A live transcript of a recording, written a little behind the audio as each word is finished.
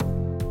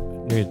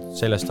nüüd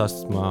sellest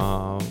aastast ma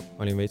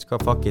olin veits ka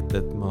fuck it,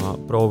 et ma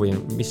proovin,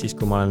 mis siis,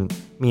 kui ma olen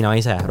mina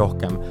ise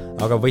rohkem,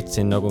 aga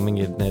võtsin nagu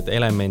mingid need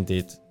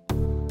elemendid,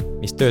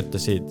 mis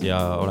töötasid ja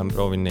olen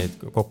proovinud neid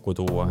kokku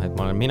tuua, et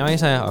ma olen mina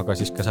ise, aga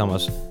siis ka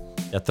samas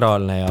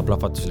teatraalne ja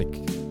plahvatuslik.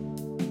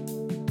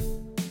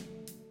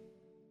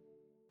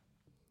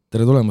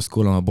 Tere tulemast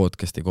kuulama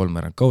podcasti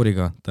Kolmveerand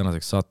Kauriga.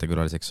 Tänaseks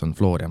saatekülaliseks on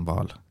Florian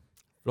Wahl.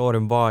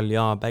 Florian Wahl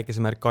ja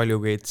päikesemärk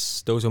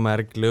Kaljukeits,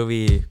 tõusumärk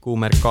Lõvi,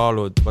 kuumärk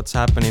Kaalud. What's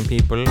happening,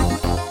 people?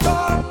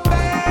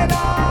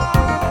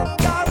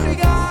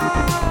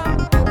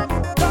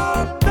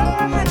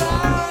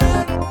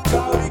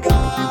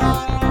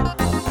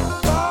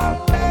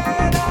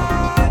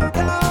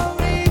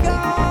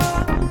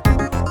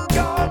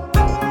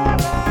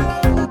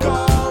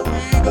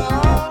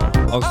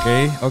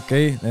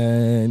 Okei.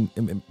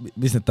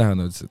 Mis need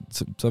tähendavad?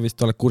 Sa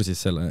vist oled kursis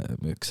selle,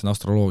 kas on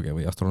astroloogia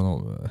või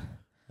astronoom?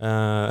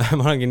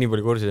 Ma olengi nii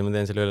palju kursis, et ma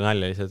teen selle üle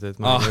nalja lihtsalt, et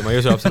ma ei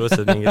usu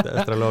absoluutselt mingit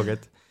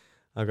astroloogiat.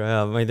 Aga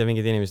jaa, ma ei tea,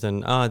 mingid inimesed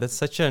on, that's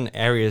such an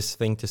Aries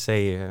thing to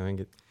say.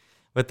 Mingid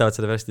võtavad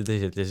seda pärast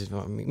tõsiselt ja siis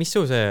mis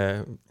su see,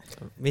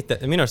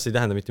 minu arust ei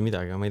tähenda mitte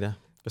midagi, ma ei tea.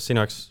 Kas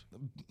sinu oleks?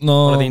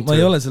 No, ma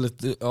ei ole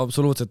sellest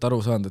absoluutselt aru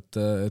saanud,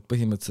 et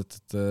põhimõtteliselt,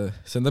 et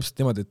see on täpselt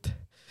niimoodi,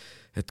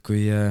 et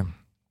kui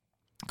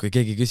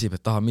keegi küsib,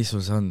 et mis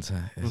sul see on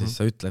see, ja siis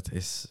sa ütled,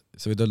 ja siis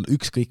sa võid olla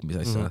ükskõik mis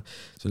asja,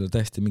 sul on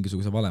täiesti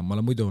mingisuguse valem. Ma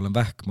olen muidu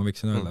vähk, ma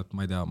võiksin öelda, et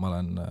ma ei tea, ma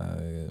olen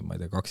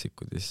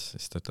kaksikud, ja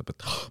siis ta ütleb,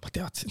 et ma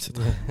teadsin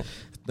seda.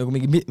 Nagu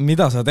mingi,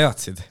 mida sa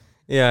teadsid?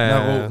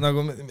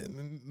 Nagu,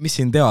 mis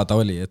siin teada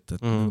oli, et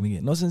mingi,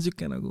 no see on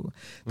siuke nagu,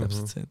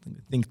 täpselt see,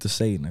 thing to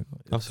say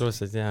nagu.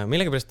 Absoluutselt, jah.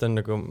 Millegi pärast on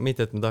nagu,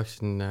 mitte et ma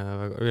tahaksin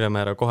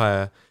ülemäära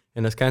kohe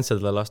ennast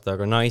cancelda lasta,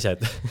 aga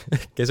naised,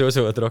 kes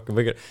usuvad rohkem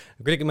või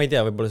kuidagi ma ei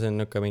tea, võib-olla see on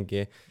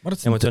mingi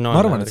emotsionaalne. Ma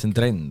arvan, et see on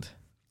trend.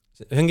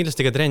 See on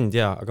kindlasti ka trend,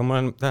 jaa, aga ma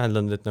olen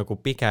täheldanud, et nagu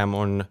pigem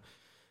on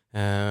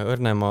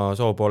õrnema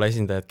soopoole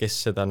esindajad, kes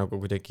seda nagu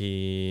kuidagi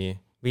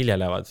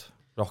viljelevad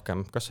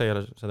rohkem. Kas sa ei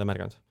ole seda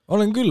märganud?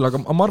 Olen küll, aga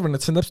ma arvan,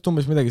 et see on täpselt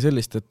umbes midagi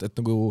sellist,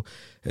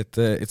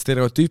 et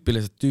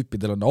stereotüüpilised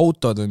tüüpidel on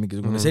autod või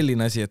mingisugune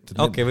selline asi, et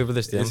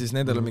võib-olla tõesti, ja siis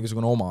nendel on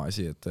mingisugune oma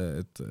asi, et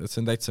see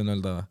on täitsa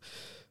nõelda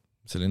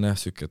selline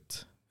süük,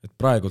 et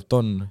praegult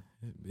on,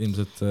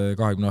 ilmselt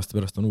 20 aasta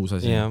pärast on uus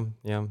asi.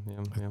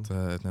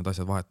 Et need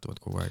asjad vahetuvad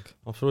kogu aeg.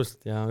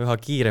 Absoluutselt, ja üha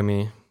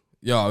kiiremini.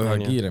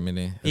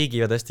 Kiiremini.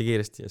 Piigivad hästi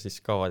kiiresti ja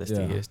siis kaovad hästi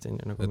kiiresti.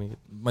 Nagu ma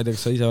ei tea,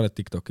 kas sa ise oled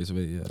TikTokis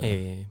või?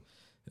 Ei.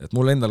 Et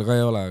mul endal ka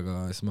ei ole, aga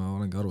siis ma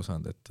olengi aru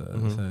saanud, et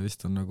see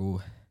vist on nagu,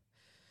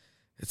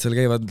 et seal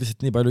käivad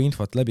lihtsalt nii palju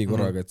infot läbi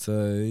korraga, et sa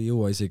ei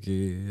jõua isegi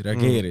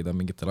reageerida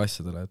mingitele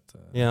asjadele.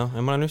 Ja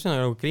ma olen üsna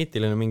nagu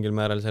kriitiline mingil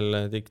määral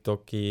selle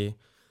TikToki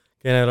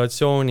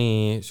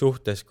generatsiooni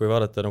suhtes, kui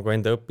vaadata nagu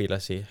enda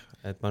õpilasi.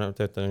 Et ma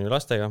töötan ju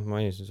lastega, ma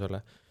mainisin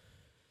sulle.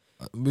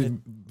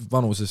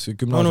 Vanuses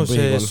gümnaasium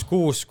põhikool? Vanuses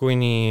 6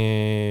 kuni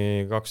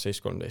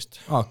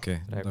 12-13. Okei.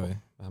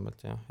 Vähemalt,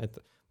 jah. Et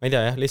ma ei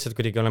tea, jah, lihtsalt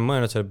kuidagi olen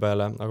mõelnud selle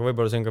peale, aga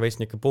võib-olla see on ka veits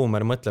niisugune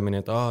boomer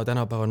mõtlemine, et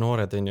tänapäeva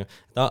noored on ju.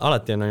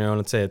 Alati on ju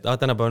olnud see, et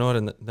tänapäeva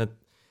noored nad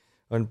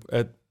on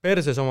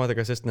perses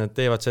omadega, sest nad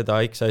teevad seda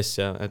X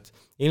asja. Et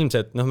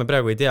ilmselt, me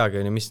praegu ei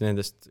teagi, mis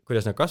nendest,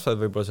 kuidas nad kasvavad,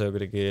 võib-olla see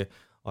kuidagi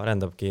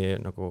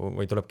arendabki nagu,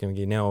 või tulebki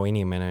mingi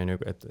neoinimene,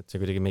 et see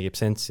kuidagi megib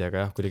sensi,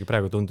 aga jah, kuidagi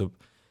praegu tundub,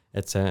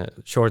 et see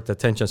short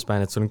attention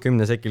span, et sul on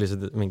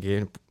 10-sekilised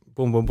mingi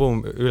bum,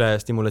 üle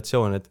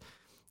stimulatsioon, et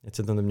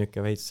see tundub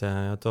niisugune veits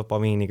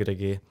dopamiini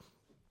kuidagi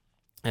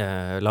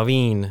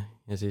laviin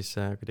ja siis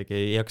kuidagi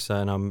ei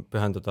jaksa enam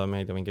pühenduda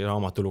mingi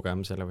raamatu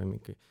lugemisele või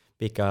mingi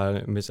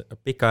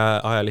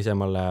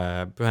pikaajalisemale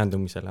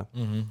pühendumisele.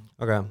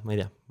 Aga ma ei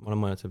tea, ma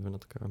olen mõelnud selle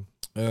natuke.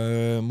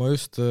 Ma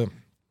just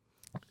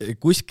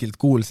kuskilt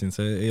kuulsin,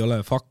 see ei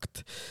ole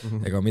fakt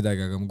ega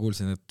midagi, aga ma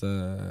kuulsin,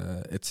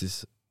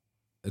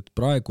 et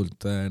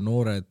praegult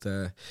noored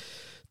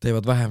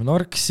teevad vähem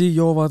narksi,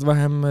 joovad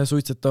vähem,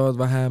 suitsetavad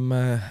vähem,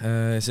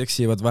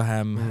 seksivad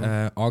vähem,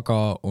 aga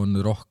on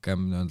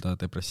rohkem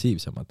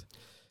depressiivsemad.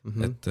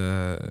 Et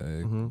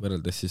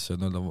võrreldes siis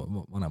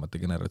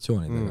vanemate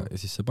generatsioonidega ja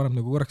siis see paneb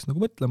nagu korraks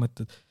nagu mõtlema,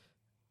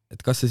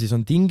 et kas see siis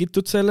on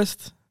tingitud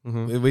sellest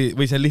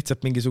või see on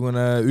lihtsalt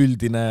mingisugune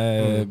üldine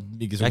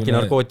mingisugune... Äkki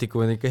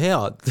narkootikum on ikka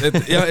head.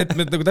 et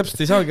me nagu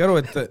täpselt ei saagi aru,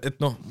 et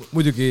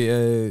muidugi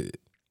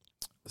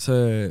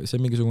see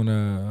mingisugune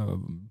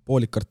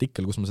poolik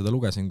artikkel, kus ma seda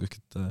lugesin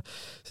kuskilt,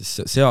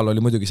 siis seal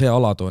oli muidugi see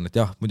alatoon, et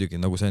jah, muidugi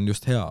nagu see on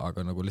just hea,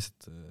 aga nagu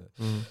lihtsalt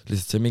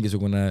see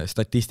mingisugune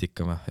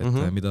statistika,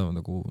 et mida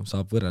nagu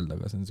saab võrrelda,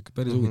 aga see on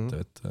päris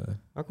huvitav.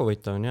 Väga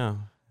huvitav on, jah.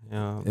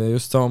 Ja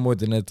just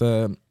samamoodi need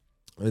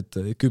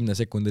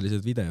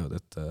 10-sekundilised videod,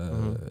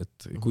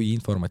 et kui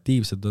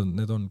informatiivsed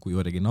need on, kui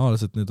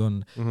originaalsed need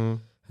on.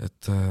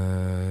 Et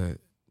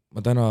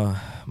ma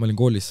olin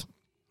koolis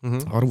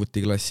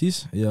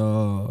arvutiklassis ja...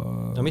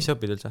 No mis sa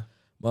õpid üldse?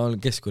 Ma olen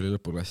keskkooli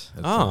lõpuklass.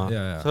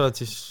 Sa oled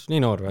siis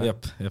nii noor või?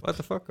 Jep. What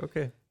the fuck,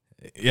 okei.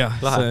 Jah,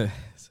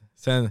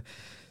 see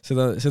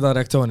seda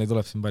reaktsiooni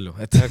tuleb siin palju,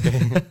 et okay.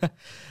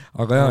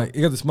 Aga jaa,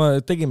 igatahes ma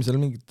tegime seal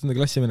mingit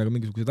klassivennaga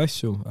mingisuguseid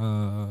asju,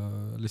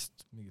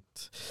 lihtsalt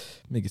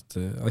mingit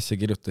asja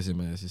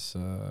kirjutasime ja siis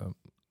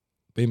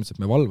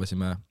põhimõtteliselt me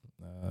valvasime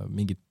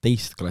mingit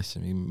teist klassi,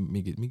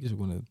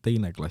 mingisugune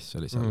teine klass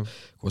oli seal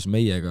koos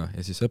meiega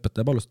ja siis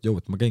õpetaja palus, et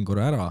et ma käin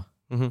korra ära,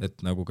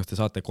 et nagu kas te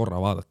saate korra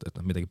vaadata,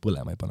 et midagi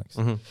põlema ei paneks.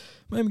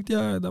 Ma ei mingi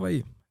davai.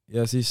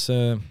 Ja siis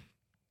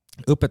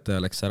õpetaja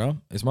läks ära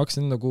ja siis ma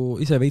hakkasin nagu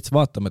ise veits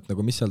vaatama, et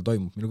nagu mis seal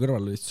toimub. Minu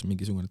kõrval oli siis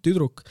mingisugune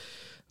tüdruk,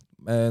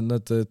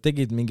 nad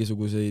tegid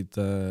mingisuguseid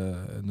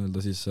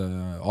nii-öelda siis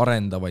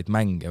arendavaid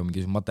mänge,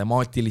 mingisugune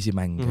matemaatilisi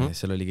mänge,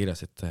 seal oli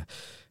kirjas, et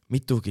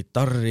mitu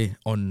kitarri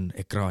on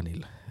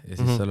ekraanil ja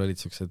siis seal olid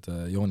siuksed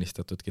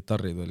joonistatud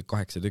kitarrid, olid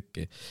 8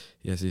 tükki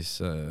ja siis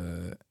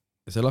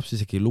see laps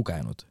isegi ei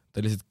lugenud,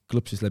 ta lihtsalt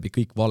klõpsis läbi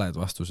kõik valed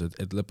vastused,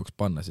 et lõpuks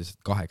panna siis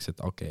 8,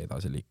 et okei,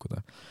 edasi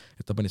liikuda.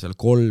 Et ta pani seal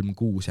 3,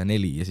 6 ja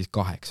 4 ja siis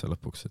 8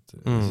 lõpuks, et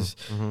siis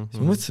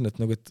ma mõtlesin, et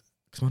nagu, et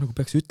kas ma nagu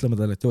peaks ütlema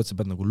talle, et sa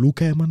pead nagu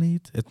lugema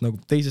neid, et nagu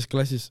teises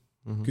klassis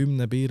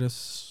 10 piires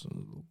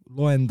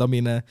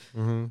loendamine,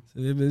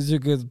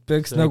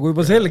 peaks nagu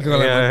juba selge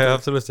olema. Ja,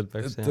 absoluutselt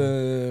peaks.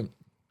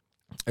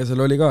 Ja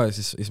seal oli ka,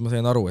 siis ma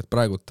sain aru, et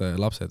praegult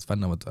lapsed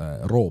fännavad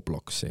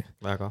Robloxi.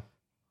 Väga.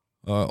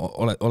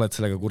 Oled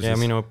sellega kursis? Ja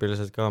minu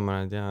õpilased ka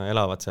mõned ja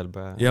elavad seal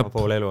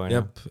pool elu.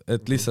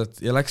 Et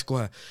lihtsalt, ja läks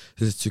kohe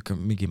sellised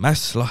mingi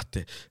mäss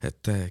lahti,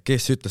 et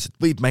kes ütles, et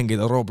võib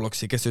mängida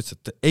Robloxi, kes ütles,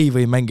 et ei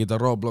või mängida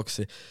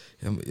Robloxi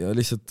ja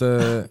lihtsalt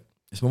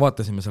siis me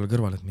vaatasime seal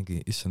kõrval, et mingi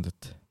issand,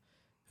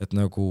 et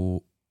nagu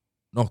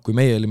kui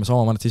meie olime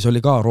sama vanad, siis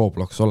oli ka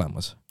Roblox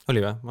olemas.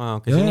 Oli või?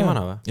 See on nii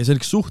vana või? Ja see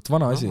oli suht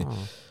vana asi.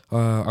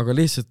 Aga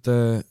lihtsalt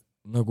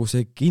nagu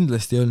see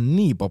kindlasti ei olnud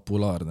nii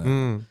populaarne.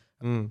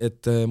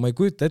 Et ma ei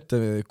kujuta ette,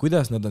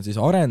 kuidas nad on siis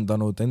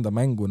arendanud enda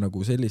mängu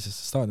nagu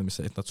sellisesse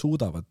staadiumisse, et nad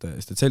suudavad,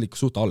 sest see oli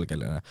suht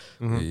algeline,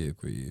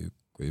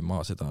 kui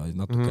ma seda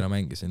natukene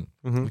mängisin.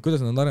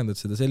 Kuidas nad arendavad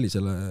seda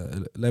sellisele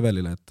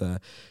levelile,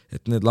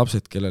 et need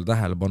lapsed, kellel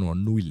tähelepanu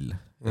on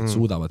 0, et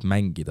suudavad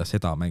mängida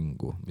seda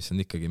mängu, mis on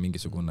ikkagi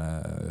mingisugune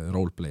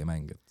roleplay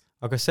mäng.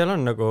 Aga kas seal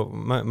on nagu,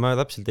 ma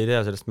täpselt ei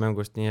tea sellest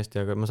mängust nii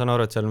hästi, aga ma saan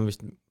aru, et seal on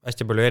vist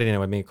hästi palju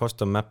erinevaid mingi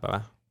custom mappe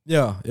või?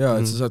 Jaa,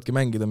 et sa saadki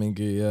mängida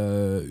mingi,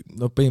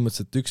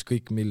 põhimõtteliselt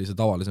ükskõik millise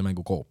tavalise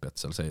mängu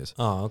koopiat seal sees.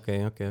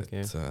 Okei.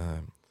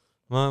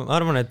 Ma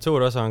arvan, et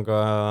suur osa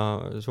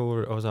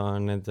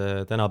on need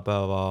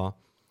tänapäeva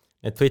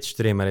need Twitch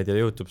streamerid ja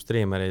YouTube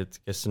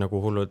streamerid, kes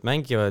nagu hullud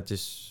mängivad,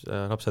 siis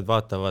lapsed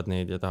vaatavad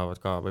neid ja tahavad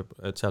ka,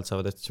 et sealt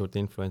saavad hästi suurt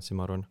influentsi,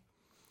 ma arvan.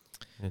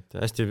 Et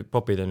hästi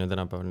popid on ju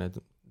tänapäeval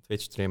need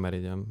Twitch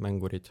streamerid ja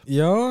mängurid.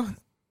 Jaa,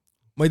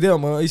 ma ei tea,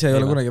 ma ise ei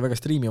ole kunagi väga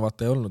striimi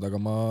vaataja olnud, aga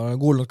ma olen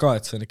kuulnud ka,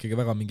 et see on ikkagi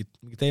väga mingi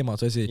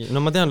teemas asi. No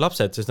ma tean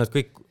lapsed, sest nad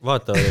kõik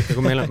vaatavad, et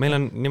nagu meil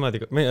on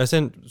niimoodi, see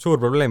on suur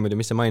probleem,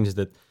 mis sa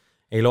mainisid, et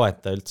ei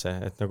loeta üldse,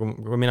 et nagu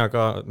kui mina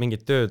ka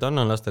mingit tööd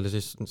annan lastele,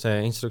 siis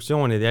see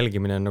instruktsioonide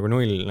jälgimine on nagu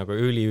 0, nagu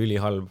üli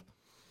halb.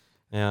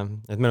 Ja,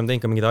 et meil on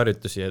teinud ka mingeid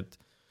harjutusi, et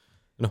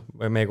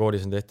meie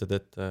koolis on tehtud,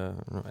 et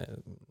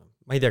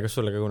ma ei tea, kas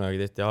sulle ka kunagi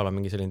tehti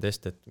mingi selline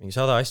test, et mingi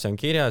 100 asja on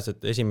kirjas,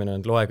 et esimene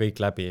on loe kõik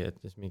läbi,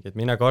 et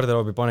mine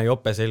garderoobi, pane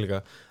jope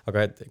selga,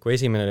 aga et kui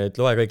esimene oli, et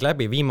loe kõik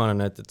läbi, viimane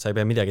on, et sa ei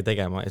pea midagi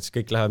tegema, et siis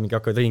kõik lähevad mingi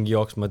hakkavad ringi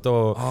jooksma,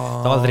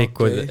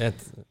 taldrikud,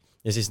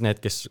 ja siis need,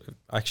 kes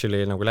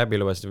actually nagu läbi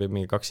lugesid või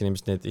mingi 2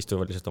 inimest, need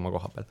istuvad lihtsalt oma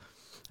koha peal.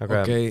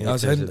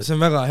 See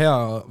on väga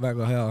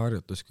hea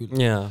harjutus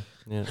küll.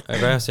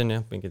 Aga see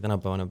on mingi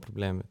tänapäevane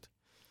probleem, et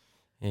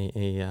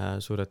ei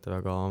suureta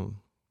väga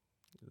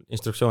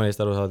instruktsioonist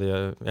aru saada ja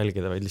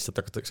jälgida, vaid lihtsalt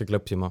hakatakse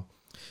klõpsima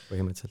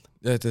põhimõtteliselt.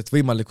 Et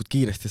võimalikult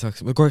kiiresti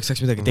saaks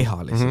midagi teha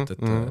lihtsalt.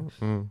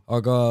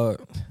 Aga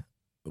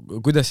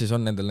kuidas siis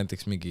on nendel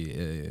näiteks mingi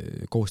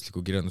kohustliku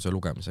kirjanduse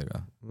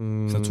lugemisega?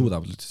 Kas nad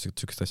suudavad üldse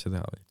sükest asja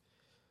teha või?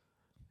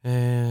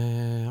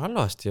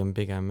 Halvasti on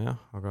pigem, jah.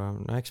 Aga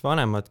eks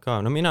vanemad ka.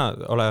 Mina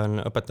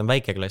õpetan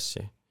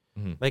väikeklassi.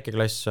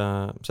 Väikeklass,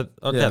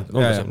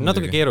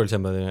 natuke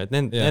keerulisemad, et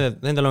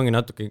nendel ongi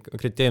natuke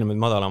kriteeriumid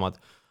madalamad.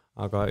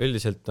 Aga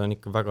üldiselt on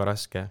ikka väga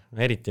raske,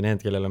 eriti need,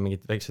 kellel on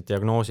mingid väiksed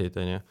diagnoosid,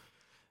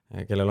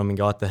 kellel on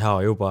mingi ATH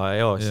juba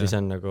eos, siis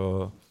on nagu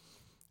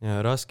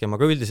raskem,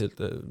 aga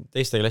üldiselt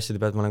teiste klasside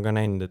pealt ma olen ka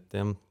näinud,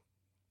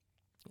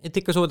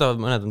 et ikka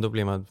suudavad, mõned on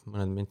tublimad,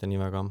 mõned mitte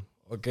nii väga.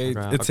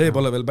 Et see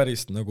pole veel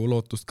päris nagu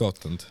lootust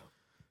kaotanud?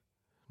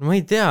 No ma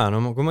ei tea,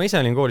 kui ma ise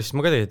olin koolis, siis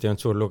ma ka tegelikult ei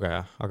olnud suur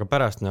lugeja, aga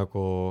pärast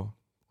nagu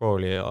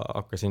kooli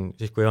hakkasin,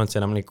 siis kui ei olnud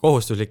see enam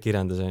kohustuslik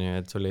kirjandus,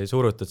 et sul ei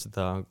surutud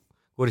seda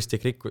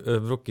kuristik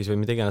rukkis või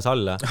mida iganes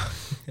alla,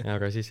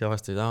 aga siis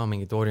avastasid,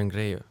 mingi Dorian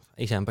Gray,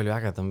 ise on palju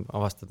ägedam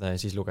avastada ja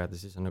siis lugeda,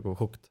 siis on nagu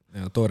hooked.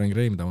 Ja Dorian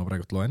Gray, mida ma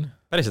praegult loen.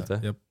 Päriselt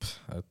või? Jep,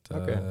 et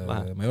ma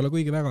ei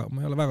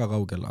ole väga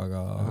kaugel,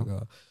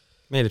 aga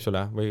meeldib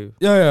sulle? Või?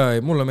 Ja,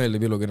 mulle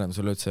meeldib ilukirjandus,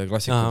 oli üldse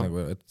klassikud nagu,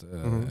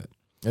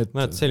 et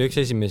see oli üks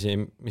esimesi,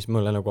 mis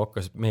mulle nagu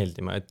hakkas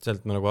meeldima, et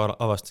sealt ma nagu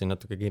avastasin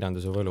natuke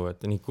kirjanduse võlu,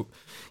 et nii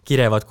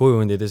kirevad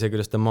kujundid ja see,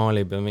 kuidas ta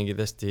maalib ja mingid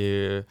hästi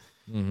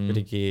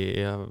kuidagi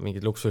ja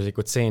mingid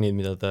luksuslikud stseenid,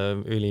 mida ta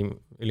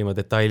ülima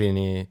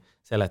detailini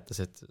seletas,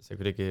 et see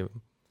kuidagi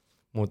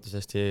muutus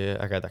hästi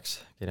ägedaks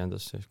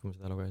kirjandus, kui ma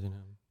seda lugesin.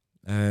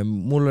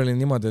 Mul oli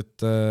niimoodi, et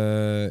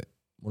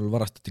mul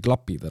varastati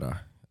klapid ära,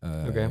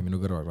 minu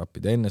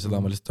kõrvaklapid ja enne seda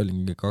ma lihtsalt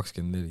olin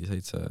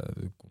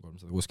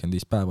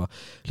 24/7 päeva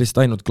lihtsalt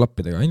ainult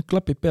klappidega, ainult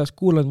klapid peas,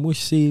 kuulan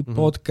mussi,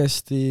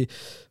 podcasti,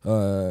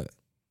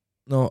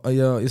 no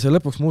ja see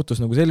lõpuks muutus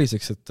nagu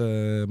selliseks, et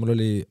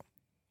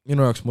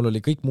minu jaoks mul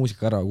oli kõik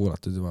muusika ära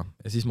kuulatud juba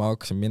ja siis ma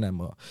hakkasin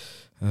minema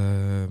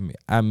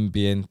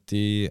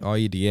ambienti,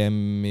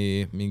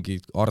 IDM-i, mingi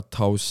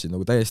arthouse'i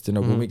nagu täiesti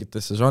nagu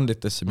mingitesse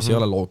žanritesse, mis ei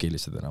ole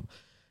loogilised enam.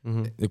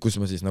 Ja kus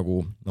ma siis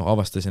nagu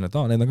avastasin, et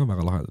need on ka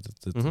väga lahedad,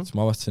 et siis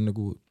ma avastasin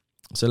nagu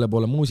selle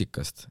poole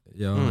muusikast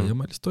ja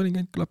ma lihtsalt olin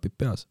käinud klapid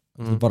peas,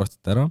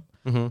 varastati ära,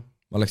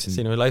 ma läksin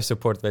sinu live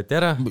support võeti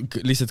ära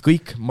lihtsalt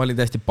kõik, ma olin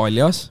täiesti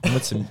paljas, ma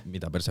mõtlesin,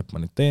 mida persepp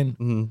ma nüüd teen,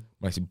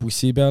 ma läksin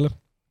bussi peale,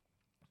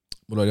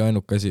 mul oli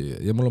ainuke asi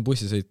ja mul on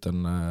bussisõit on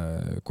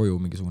koju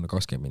mingisugune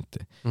 20 minti,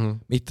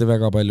 mitte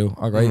väga palju,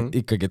 aga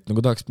ikkagi, et nagu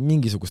tahaks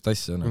mingisugust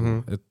asja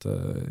nagu, et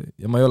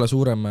ja ma ei ole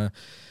suurem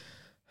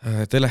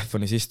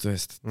telefonis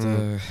istujast, et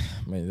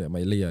ma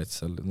ei leia, et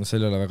seal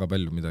ei ole väga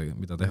palju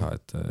mida teha,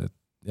 et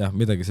jah,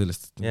 midagi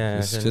sellist,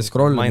 see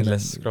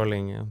mindless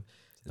scrolling ja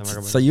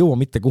sa ei jõua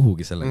mitte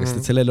kuhugi sellega,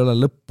 sest et sellel ei ole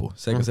lõppu,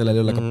 seega sellel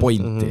ei ole ka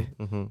pointi,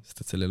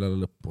 sest et sellel ei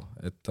ole lõppu,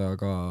 et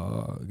aga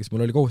kes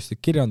mul oli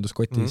kohustuslik kirjandus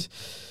kotis,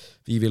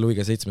 Viivi Luige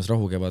 7.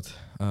 rahukevad.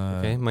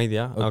 Ma ei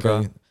tea,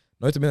 aga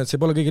no ütleme, et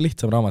see pole kõige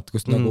lihtsam raamat,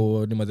 kust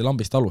nagu niimoodi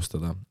lambist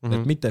alustada.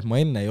 Et mitte, et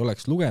ma enne ei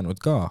oleks lugenud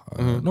ka,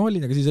 no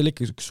oli, aga siis oli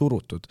ikka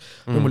surutud.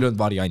 Mul ei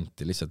olnud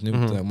varianti lihtsalt,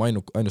 nüüd ma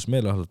ainus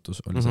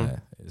meeleahutus oli see.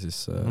 Ja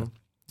siis ma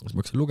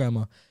hakkasin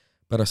lugema,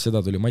 pärast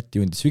seda tuli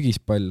Mati Jundi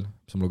Sügispall,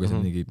 mis ma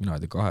lugesin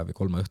mina 2 või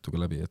 3 õhtuga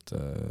läbi, et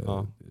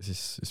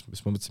siis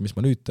ma mõtlesin, mis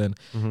ma nüüd teen.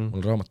 Mul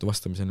raamatu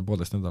vastamiseni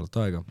 1,5 nädalat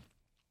aega.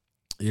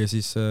 Ja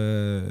siis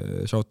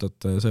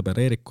shoutout sõber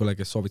Eerikule,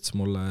 kes soovitas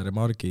mulle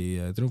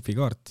Remargi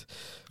Triumfikaart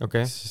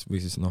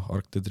või siis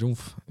Arc de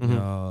Triumph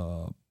ja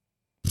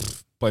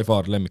by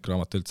far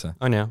lemmikraamat üldse.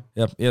 On jah?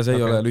 Ja see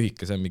ei ole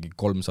lühike, see on mingi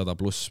 300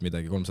 pluss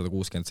midagi,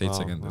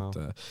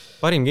 360-70.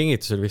 Parim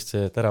kingitus oli vist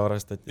see, et ära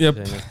varastati.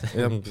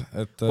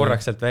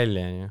 Korraks sealt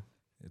välja.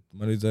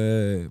 Ma nüüd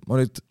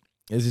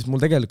ja siis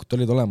mul tegelikult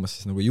olid olemas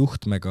siis nagu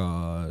juhtmega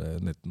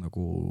need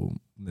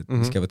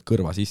mis käivad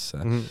kõrva sisse,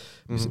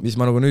 mis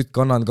ma nagu nüüd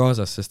kannan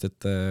kaasas, sest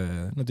et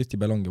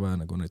tihtipeale ongi vaja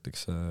nagu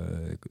näiteks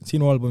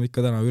sinu album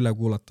ikka täna üle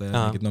kuulata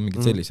ja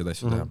mingid sellised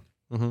asju teha.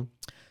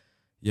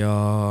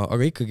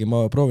 Aga ikkagi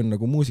ma proovin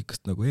nagu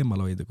muusikast nagu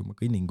eemal hoida, kui ma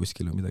kõnnin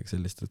kuskil või midagi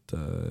sellist, et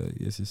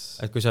ja siis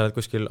et kui sa oled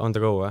kuskil on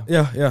the go,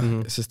 jah,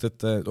 sest et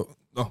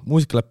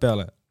muusika läheb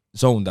peale,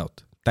 zoned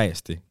out,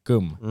 täiesti,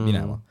 kõmm,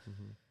 minema.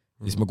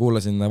 Siis ma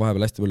kuulasin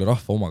vahepeal hästi palju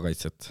Rahva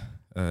omakaitset,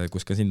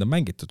 kus ka sind on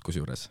mängitud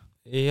kusjuures.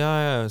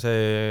 Ja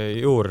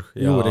see Juur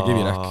ja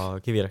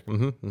Kivirähk.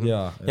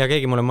 Ja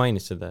keegi mulle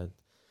mainis seda, et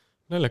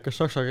naljakas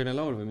saksakeelne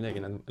laul või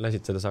midagi, nad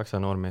lasid seda saksa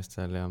noormeest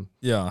seal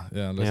ja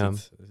lasid.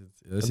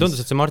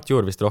 Tundus, et see Mart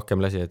Juur vist rohkem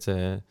lasi, et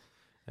see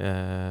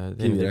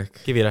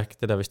Kivirähk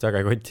teda vist väga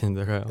ei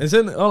kotinud, aga see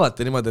on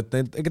alati niimoodi, et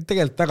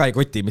tegelikult väga ei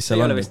koti, mis seal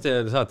on. Ei ole vist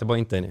saate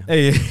point, on ju?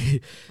 Ei,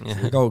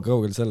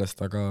 kaugel sellest,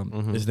 aga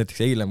siis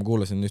näiteks eile ma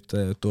kuulasin ühte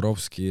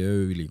Turovski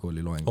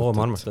ööülikooli loengut.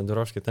 Ma armastan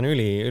Turovski, ta on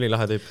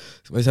ülilahe tüüp.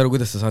 Ma ei saa aru,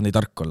 kuidas ta saab nii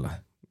tark olla.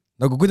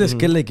 Nagu kuidas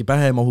kellegi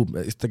pähe mahub,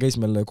 ta käis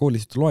meil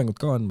koolis loengut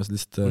ka andmas,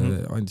 lihtsalt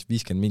andis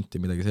 50 minti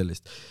midagi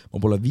sellist. Ma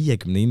pole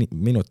 50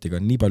 minutiga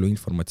nii palju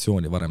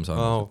informatsiooni varem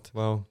saanud.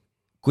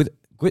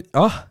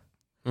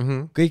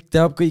 Kõik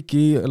teab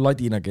kõiki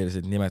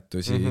ladinakeelseid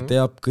nimetusi,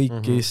 teab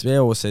kõiki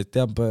sveoseid,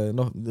 teab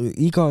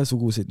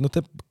igasuguseid,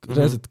 teab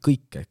reaalselt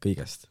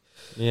kõigest.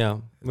 Jaa,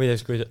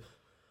 muideks, kui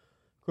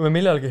me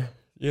millalgi,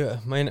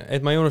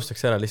 et ma ei unustaks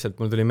ära, lihtsalt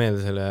mul tuli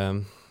meelde selle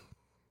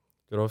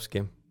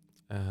Turovski,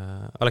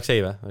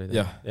 Aleksei või?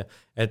 Jah.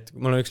 Et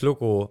mul on üks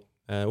lugu,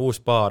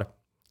 uus paar,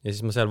 ja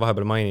siis ma seal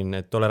vahepeal mainin,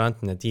 et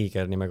tolerantne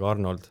tiiger nimega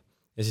Arnold.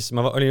 Ja siis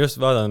ma olin just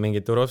vaadanud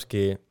mingi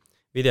Turovski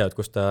videod,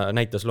 kus ta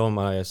näitas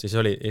looma ja siis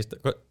oli, ja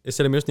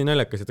see oli just nii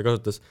naljakas, et ta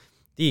kasutas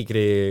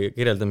tiigri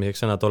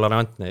kirjeldamiseks sõna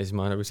tolerantne ja siis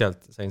ma nagu sealt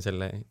sain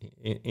selle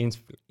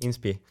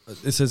inspi.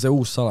 See on see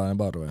uus salane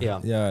paar või? Ja.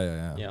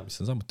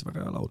 Mis on samuti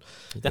väga hea laul.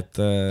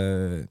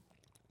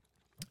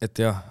 Et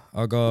jah,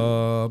 aga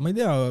ma ei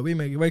tea,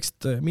 võimegi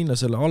vaikselt minna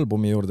selle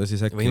albumi juurde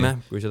siis äkki.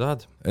 Võime, kui sa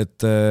tahad.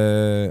 Et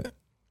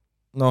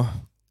ma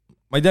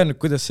ei tea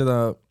nüüd, kuidas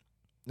seda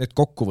need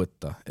kokku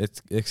võtta,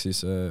 ehk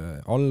siis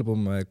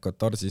album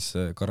Katarsis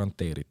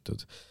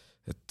garanteeritud,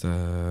 et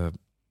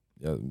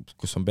ja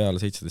kus on peale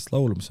 17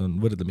 laulu, mis on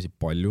võrdlemisi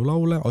palju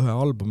laule ühe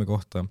albumi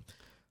kohta.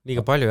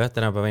 Liiga palju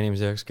tänapäeva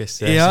inimese jaoks, kes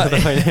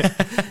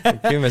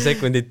 10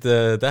 sekundit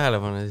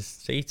tähelepanu,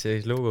 siis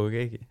 17 lugu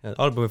keegi.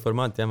 Albumi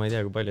formaat, ma ei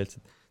tea, kui palju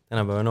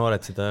tänapäeva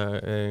noored seda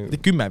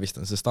 10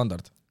 vist on see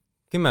standard.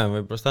 10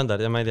 võib-olla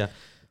standard, ma ei tea.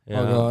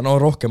 aga no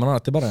rohkem on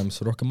alati parem, mis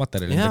on rohkem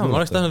materjali. Jaa,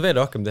 ma oleks tahtnud veel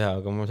rohkem teha,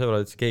 aga ma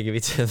sõbrad, et keegi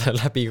vitsi seda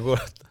läbi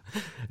kuulata.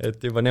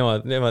 Et juba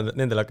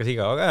nendel hakkas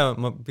iga, aga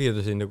ma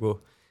piirdusin nagu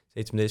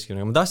 17,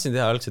 ma tahtsin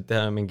algselt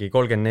teha mingi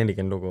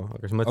 30-40 lugu,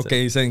 aga siis mõtlesin...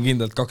 Okei, see on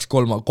kindlalt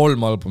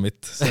 2-3 albumit.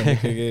 See on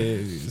ikkagi...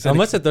 Ma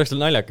mõtlesin, et oleks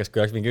naljakas, kui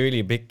oleks mingi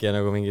ülipikk ja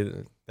nagu mingi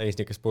täis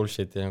niukest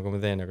bullshit ja nagu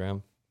ma teen, aga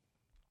jah.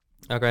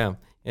 Aga jah,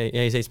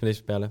 jäi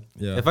 17 peale.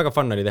 Et väga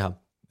fun oli teha.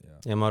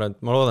 Ja ma arvan,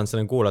 et ma loodan, et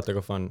see on kuulata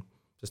ka fun,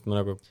 sest ma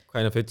nagu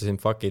kind of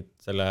ütlesin fuck it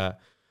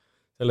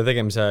selle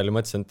tegemise ajal ja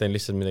mõtlesin, et teen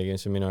lihtsalt midagi,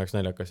 mis on minu jaoks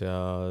naljakas ja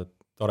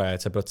tore,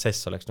 et see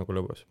protsess oleks nagu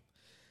lugus.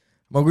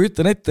 Ma kui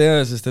ütlen ette jah,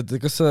 sest et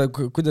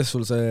kuidas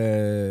sul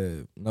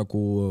see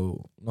nagu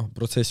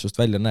protsess just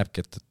välja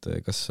näebki,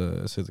 et kas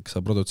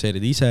sa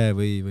produtseerid ise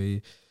või...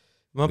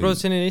 Ma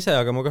produtseerin ise,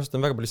 aga ma kasutan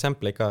väga palju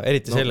sampleid ka,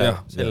 eriti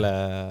selle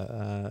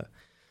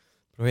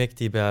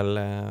projekti peal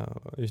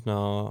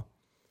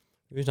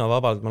üsna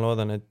vabalt, ma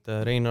loodan, et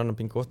Rein annab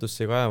mingi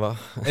kohtusse ei kaeva.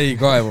 Ei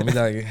kaevu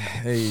midagi,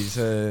 ei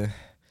see...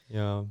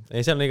 Ja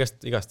seal on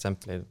igast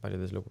sampleid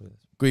paljudes lugudes.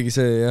 Kuigi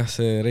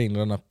see Rein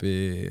Rannapi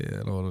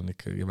lool on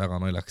ikkagi väga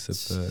naljaks, et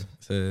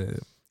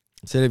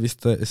see oli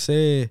vist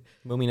see...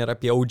 Mõmine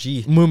räpi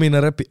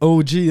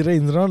OG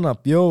Rein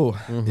Rannap, joo!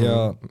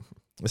 Ja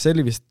see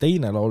oli vist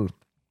teine lool,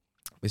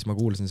 mis ma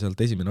kuulsin sealt,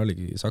 esimene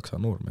oligi Saksa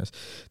noormees.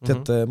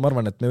 Tead, ma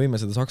arvan, et me võime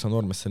seda Saksa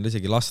noormeest seal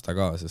isegi lasta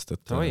ka, sest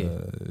et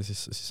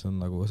siis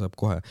on nagu, saab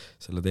kohe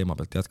selle teema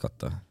pealt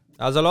jätkata.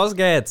 Also los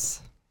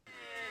geht's!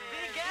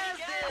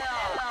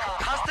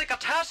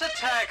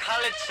 Tag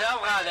hallet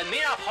servra den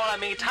mina pole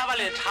mingi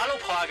tavaline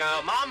talupraga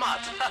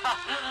mamat.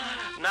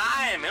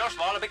 Nein, minus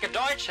var det ikke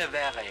deutsche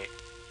wäre.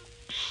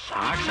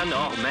 Saksa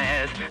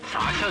Normes,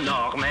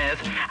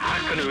 her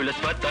kan ulet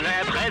spøtterne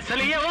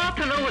presselige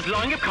vapen og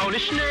lange kaune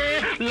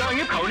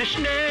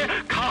snø,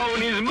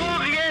 kaunis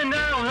morgen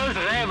hos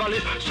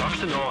revalit.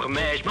 Saksa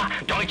Normes,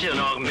 deutsche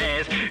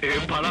Normes,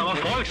 upphandlar av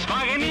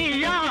Volkswagen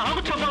ja,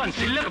 autobahn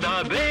siller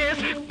da bes,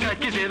 kan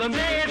ikke se dem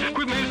ned,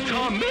 kud mest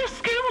ta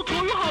misken og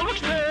tog jo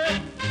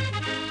halvårstød.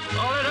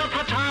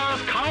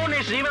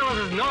 Kaunis,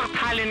 Sieberloses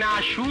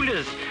Nordtallinner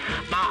Schules.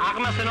 Bei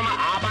Armasen um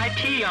Arbeit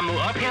hier, am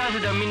Ophäse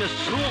der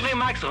Minnesota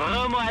Max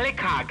Römer alle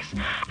Kacks.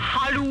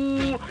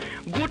 Hallo,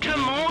 guten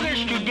Morgen,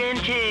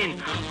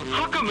 Studentin.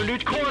 Hacke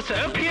Minute Kurse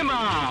up hier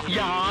mal.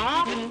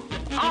 Ja?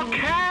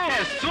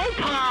 Okay,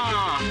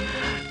 super.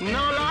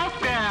 No love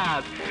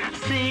geht's.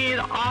 Seed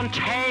on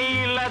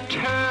Taylor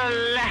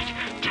Toilette,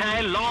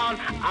 Talon,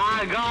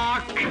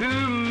 Aga,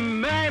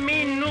 Kümme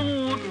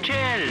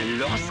Minuten.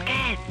 Los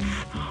geht's.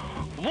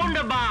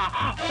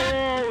 Wunderbar,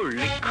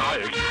 holy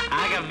kalt,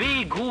 aga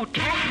wie gut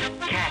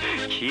Tacke,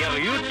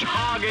 Kirju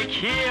Tage,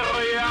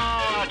 Kirja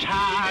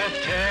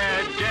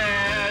Tastedes.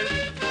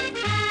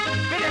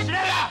 Bitte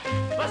schneller!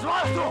 Was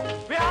brauchst du?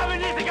 Wir haben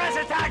nicht den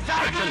ganzen Tag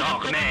Zeit!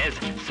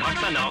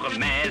 Saksa noch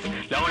mes,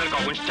 Laune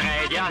kochen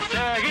streit, ja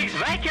sag ich's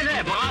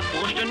weckene,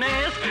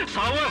 Bratwurstenes,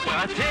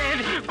 Sauerbraten,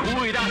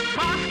 Kui das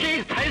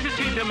Faskis,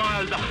 Teisesüte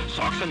mal da,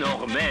 Saksa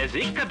noch mes,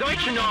 Ika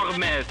Deutsche noch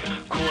mes,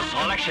 Kurs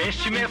Hollak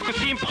Schäschimers,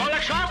 Cousin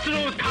Pollak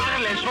Schwarzlut,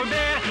 Karlen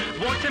Schwalberg,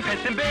 Wurzeln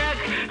Festenberg,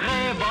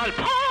 Reval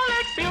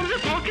Pollak, wie unser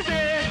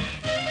Volkesee.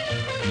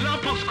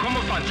 Lampos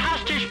kommen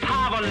fantastisch,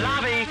 Pavel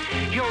Lavi,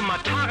 Jo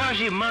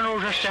Mataraji,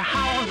 Manojas der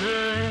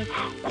Hause,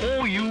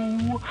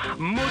 Koju,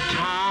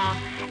 Mutter,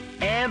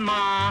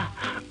 Emma,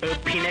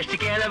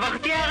 Pinestigele,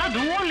 Vachtiera,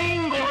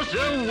 Duolingo,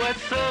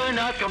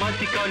 Söna,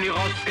 Grammatika,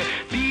 Niroske,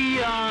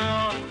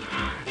 Bia,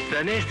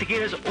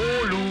 Sanestiges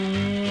Olu.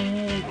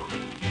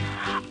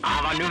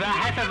 Aber nur wer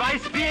Hefe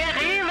weiß, Bier,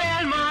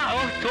 Velma,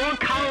 Ochton,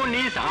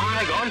 Kaunis,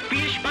 Argon,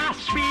 viel Spaß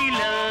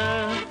spiele.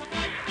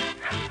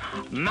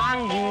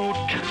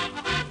 Mangut.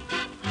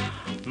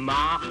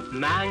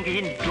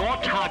 Mangin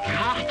Dotter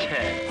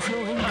Karte.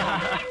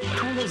 Florian,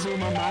 tolle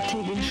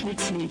Sommer-Martin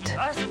Schnitzlied.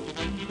 Was?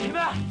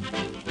 Lieber,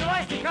 du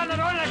weißt, ich kann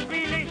eine Rolle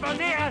spielen, nicht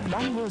basieren.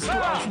 Wann wirst du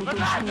auf mit dem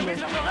Spiel?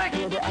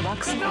 Werde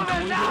erwachsen und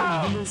hol dir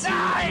eine Himmelswille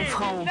eine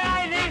Frau.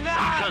 Nein, nicht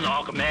Saksa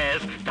noch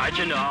mes,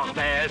 Deutsche noch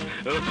mes,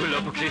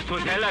 Pullapux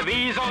und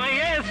Televisor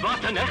ist, was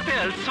denn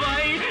RTL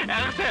 2,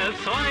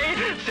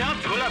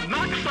 Sertrullab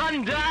Max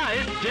an, da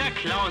ist der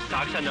Klaus,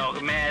 Saksa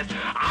noch mes,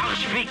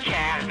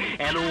 Arschficker,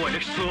 ohne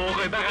so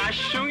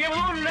Überraschung im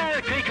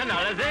Wunder, kriegen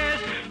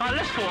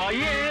alles vor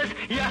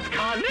jetzt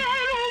kann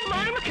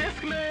meinem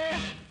Kisk mehr.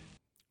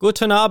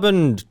 Guten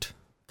Abend,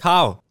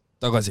 Kao.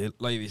 Tagasi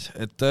laivis,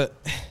 et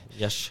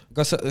Yes.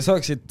 Kas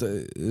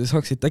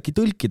saaksid äkki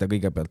tõlkida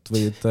kõigepealt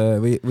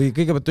või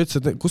kõigepealt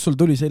ütlesid, kus sul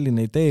tuli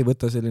selline idee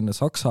võtta selline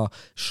saksa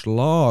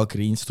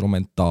šlaagri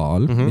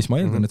instrumentaal, mis ma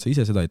eeldan, et sa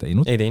ise seda ei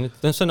teinud? Ei teinud,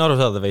 see on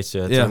arusaadav veits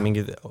ju, et see on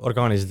mingid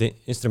orgaanilised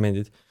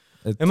instrumendid.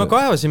 Ja ma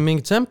kaevasin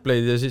mingid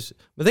sampleid ja siis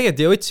ma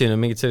tegelikult ei otsinud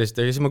mingit sellist,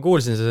 aga siis ma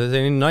kuulsin see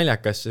oli nii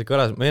naljakas, see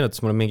kõlas,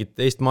 meenutas mulle mingit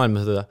teist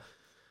maailmasõda.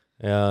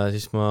 Ja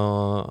siis ma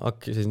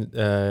hakkasin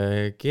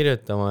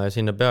kirjutama ja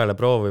sinna peale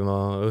proovima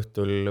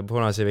õhtul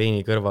punase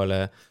veini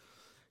kõrvale.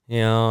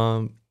 Ja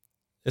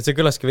et see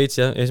kõlaski veits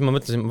ja siis ma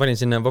mõtlesin, ma panin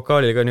sinna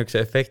vokaalile ka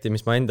niisuguse efekti,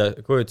 mis ma enda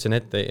kujutasin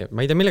ette,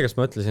 ma ei tea, millegast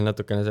ma mõtlesin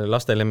natukene selle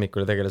laste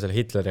lemmikule tegelasele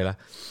Hitlerile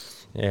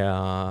ja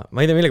ma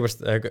ei tea,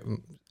 millegipärast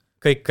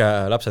kõik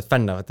lapsed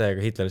fännavad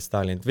täiega Hitlerit,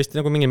 Stalinit, vist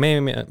nagu mingi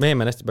meeme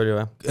on hästi palju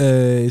või?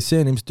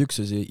 See on ilmselt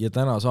üks asi ja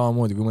täna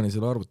samamoodi, kui mõni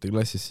selle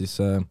arvutiklassis, siis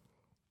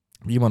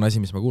viimane asi,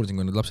 mis ma kuulsin,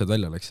 kui need lapsed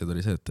välja läksid,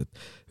 oli see, et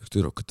üks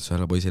tüdruk ütles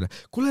ühele poisile,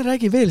 kuule,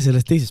 räägi veel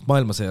sellest teisest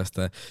maailmasõjast.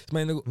 Siis ma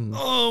olin nagu,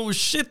 oh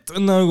shit,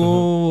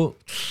 nagu...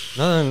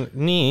 Nad on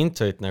nii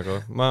intuit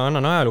nagu, ma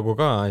annan ajalugu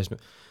ka, siis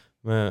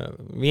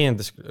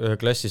 5.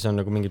 klassis on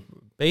nagu mingi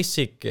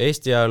basic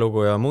Eesti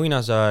ajalugu ja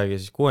muinasaeg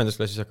ja siis 6.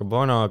 klassis hakkab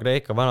vana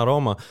Kreeka, vana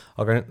Rooma,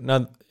 aga ja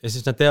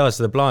siis nad teavad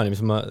seda plaani, mis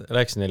ma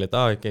rääkisin neile, et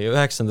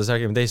 9.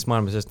 räägime teisest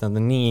maailmasõjast, nad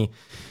on nii...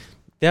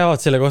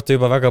 teavad selle kohta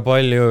juba väga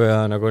palju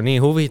ja nagu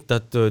nii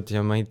huvitatud ja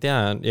ma ei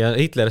tea, ja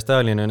Hitler ja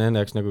Stalin on enne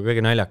jaoks nagu kõige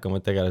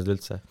naljakamad tegelased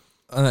üldse.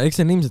 Eks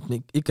see on ilmselt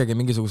ikkagi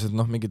mingisugused,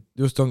 mingid,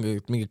 just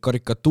ongi mingid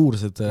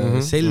karikatuursed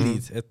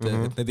sellid, et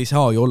need ei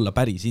saa ju olla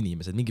päris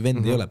inimesed, mingi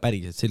vend ei ole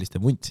päriselt selliste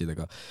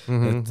vuntsidega.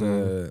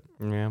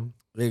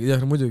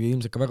 Jah, muidugi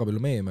ilmselt ka väga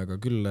palju meeme, aga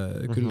küll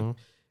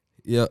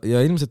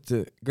ja ilmselt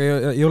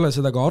ei ole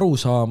seda ka aru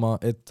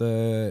saama, et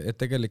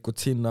tegelikult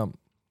sinna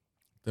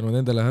tänu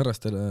nendele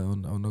härrastele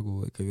on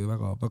nagu ikkagi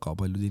väga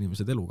paljud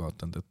inimesed elu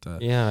kaotanud,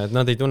 et et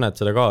nad ei tunneta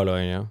seda kaalu,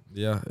 on ju.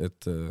 Jah,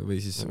 et või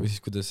siis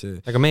kuidas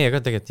aga meie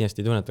ka tegelikult nii hästi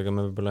ei tunneta, aga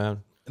me võib-olla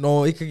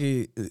no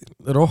ikkagi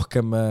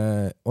rohkem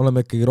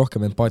oleme ikkagi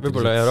rohkem empaatilised.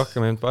 Võib-olla ja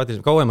rohkem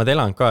empaatilised. Kauemad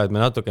elanud ka, et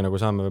me natuke nagu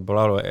saame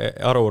võib-olla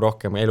aru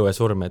rohkem elu ja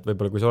surme, et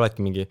võib-olla kui sa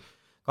oledki mingi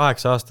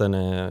 8-aastane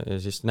ja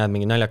siis näed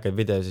mingi naljakaid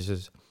video,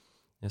 siis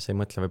ja sa ei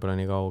mõtle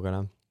võib-olla nii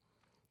kaugele.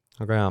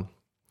 Aga jaa.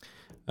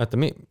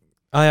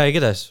 Ja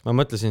igatahes, ma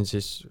mõtlesin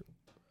siis,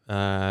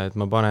 et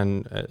ma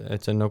panen,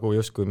 et see on nagu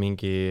justkui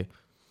mingi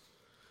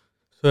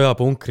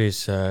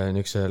sõjapunkris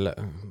niisugusel,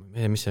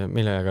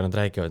 millega nad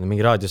räägivad,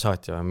 mingi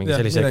raadiosaatja või mingi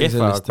sellise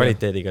kehva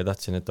kvaliteediga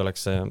tahtsin, et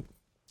oleks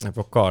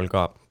vokaal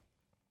ka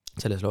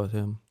selles loos.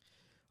 Jah.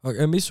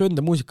 Aga mis su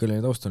enda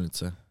muusikaline taust on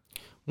üldse?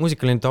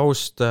 Muusikaline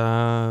taust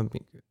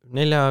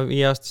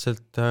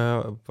 4-5-aastaselt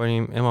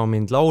pani ema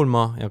mind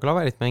laulma ja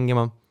klaverit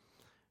mängima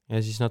ja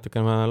siis natuke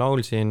ma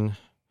laulsin.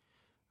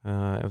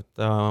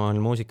 Ta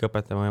on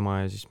muusikaõpetaja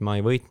ema ja siis ma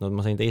ei võitnud,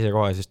 ma sain teise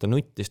koha ja siis ta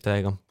nuttis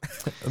täiega.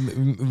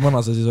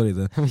 Vana sa siis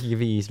olid? Mingi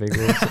 5 või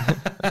 6.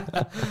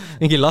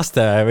 Mingi laste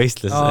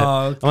võistles.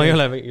 Okay. Ma ei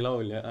ole mingi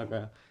laulja,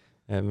 aga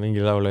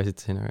mingi laulu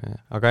esitasin.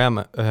 Aga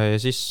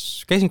ja siis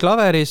käisin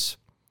klaveris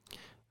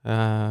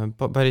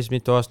päris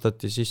mitu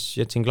aastat ja siis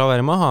jätsin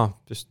klaveri maha,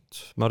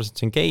 sest ma arvasin, et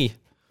see on gei.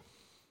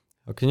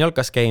 Hakkasin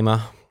jalkas käima.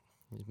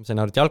 Ma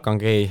sain aru, et jalka on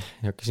gei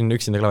ja hakkasin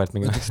üksinda klaverit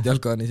mängima. Ütleks, et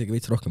jalka on isegi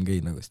veits rohkem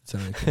gei, nagu, sest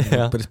see on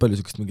päris palju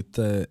sellist mingit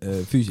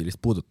füüsilist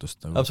puudutust.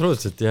 Nagu.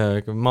 Absoluutselt,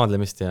 ja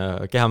maadlemist ja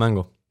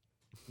kehamängu.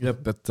 Jep,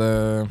 et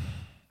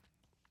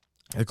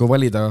kui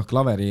valida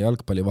klaveri ja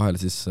jalgpalli vahel,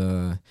 siis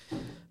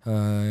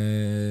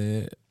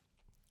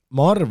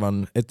ma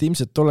arvan, et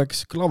ilmselt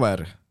oleks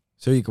klaver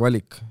see õige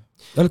valik.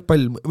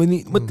 Jalgpall, või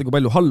nii, mõtle, kui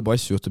palju halbu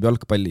asju juhtub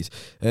jalgpallis,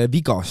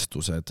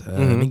 vigastused,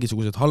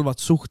 mingisugused halvad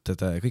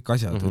suhted, kõik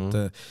asjad,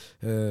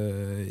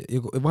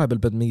 et vahepeal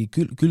pead mingi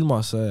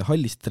külmas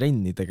hallis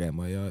trenni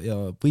tegema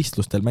ja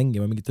võistlustel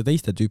mängima mingite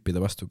teiste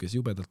tüüpide vastu, kes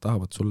jubedalt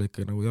tahavad sulle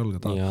ikka nagu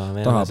jalga taha. Ja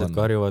venelased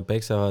karjuvad,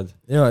 peksavad.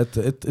 Ja, et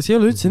see ei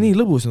ole üldse nii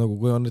lõbus,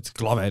 nagu kui on nüüd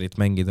klaverit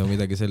mängida või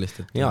midagi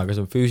sellist. Et... Ja, aga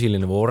see on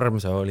füüsiline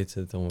vorm, sa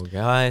olitsed oma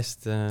keha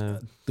eest.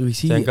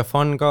 See on ka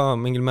fun ka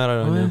mingil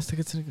määral.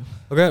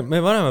 Aga me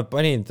vanemad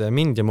panid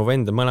mind ja mu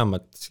venda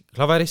mõlemad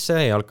klaverisse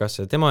ja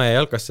jalkasse. Tema jäi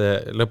jalkasse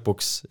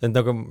lõpuks, et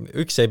nagu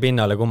üks jäi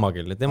pinnale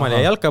kummagil. Tema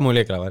jäi jalka, mul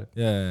jäi klaver.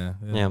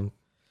 Ja.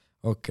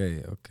 Okei.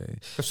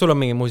 Kas sul on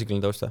mingi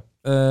muusikaline tausta?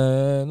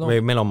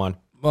 Või melomaan?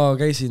 Ma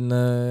käisin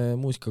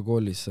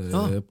muusikakoolis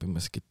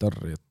õppimas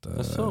gitarri, et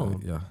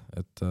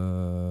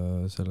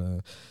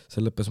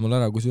see lõppes mul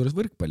ära kusjuures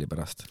võrkpalli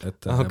pärast. Et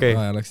ma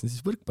läksin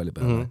siis võrkpalli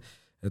peale.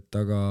 Et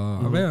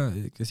aga ja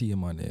ikka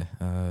siiamaani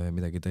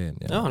midagi teen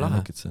ja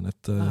mõkitsen,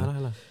 et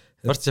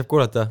varsti saab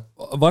kuulata?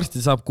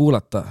 Varsti saab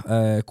kuulata.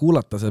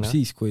 Kuulata saab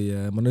siis, kui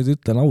ma nüüd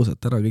ütlen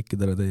ausalt ära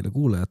kõikidele teile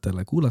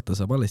kuulajatele, kuulata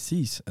saab alles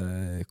siis,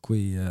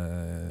 kui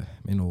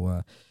minu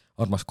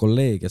armas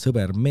kolleeg ja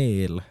sõber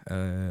Meel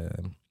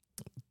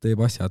teeb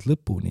asjad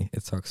lõpuni,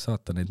 et saaks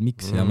saata neid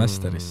miksi ja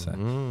masterisse.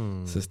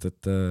 Sest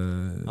et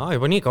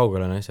juba nii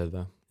kaugel on asjad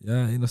või?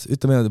 Ja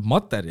ütleme, et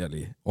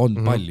materjali on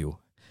palju.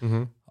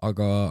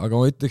 Aga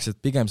ma ütleks, et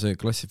pigem see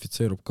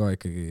klassifitseerub ka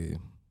ikkagi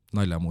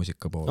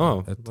naljamuusika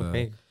poole.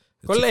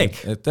 Kolleeg!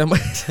 Ma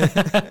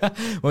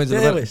võin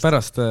selle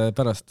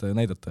pärast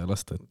näidata ja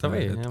lasta.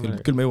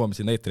 Küll me jõuame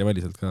siin eetri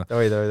väliselt ka.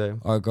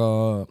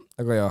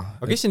 Aga jah.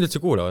 Aga kes sind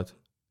üldse kuulavad?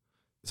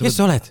 Kes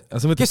sa oled?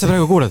 Kes sa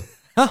praegu kuulad?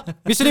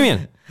 Mis su nimi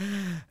on?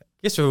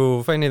 Kes su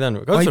fännid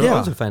on? On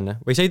sul fänne?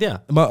 Või sa ei tea?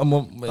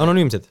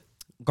 Anonüümsed?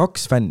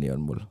 2 fänni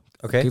on mul.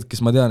 Kes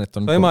ma tean, et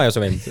on... Su ema ja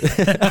su vend.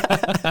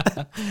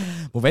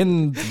 Mu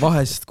vend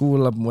vahest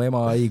kuulab, mu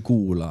ema ei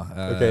kuula.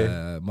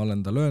 Ma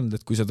olen talle öelnud,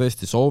 et kui sa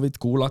tõesti soovid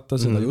kuulata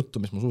seda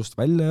juttu, mis mu suust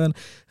välja on,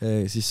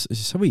 siis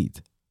sa võid.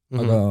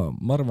 aga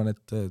ma arvan,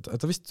 et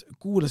ta vist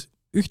kuulas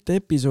ühte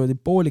episoodi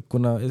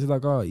poolikuna ja seda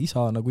ka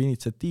isa nagu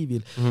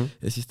initsiatiivil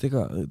ja siis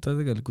ta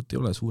tegelikult ei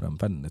ole suurem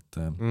fänn, et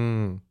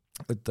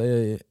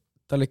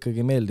talle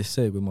ikkagi meeldis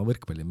see, kui ma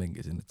võrkpalli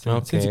mängisin. Et see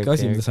on siuke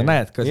asi, mida sa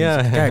näed ka,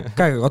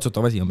 käega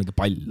katsutav asi on mingi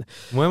pall.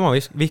 Mu ema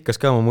vihkas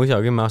ka mu isa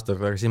 10 aastat,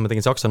 aga siis ma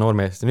tegin saksa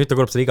noormeest ja nüüd ta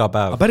kuulab seda iga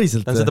päev.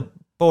 Päriselt? Ta on seda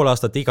pool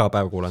aastat iga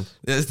päev kuulanud.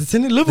 Ja see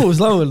on nii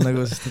lõbus laul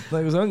nagu, sest et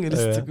nagu see ongi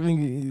lihtsalt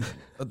mingi...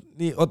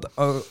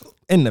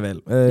 enne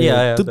veel,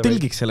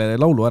 tõlgiks selle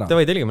laulu ära.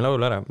 Davai, tõlgime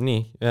laulu ära.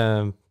 Nii,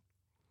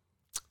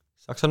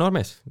 saksa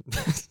noormees.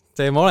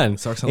 See ma olen.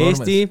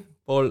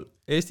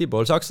 Eesti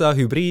pool saksa,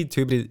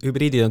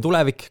 hübriidid on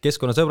tulevik,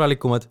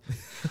 keskkonnasõbralikumad.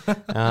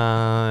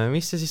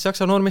 Mis see siis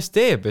saksa noormees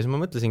teeb? Ja siis ma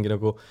mõtlesingi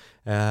nagu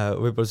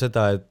võib-olla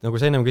seda, et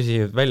nagu sa ennem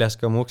küsisid väljas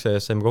ka mu ukse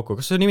ja saime kokku,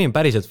 kas see nimi on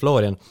päriselt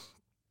Florian?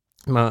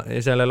 Ma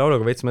selle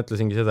lauluga veits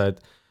mõtlesingi seda, et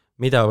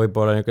mida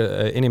võib-olla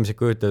inimesed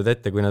kujutavad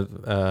ette, kui nad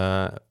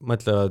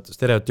mõtlevad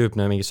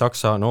stereotüüpne mingi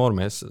saksa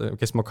noormees,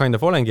 kes ma kind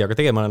of olengi, aga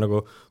tegelikult ma olen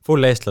nagu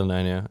full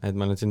eestlane, et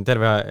ma olen siin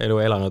terve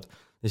elu elanud,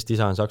 sest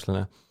isa on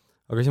sakslane.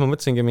 Aga siis ma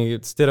mõtlesingi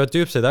mingid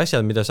stereotüüpsed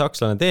asjad, mida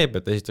sakslane teeb,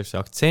 et esiteks see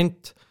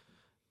aktsent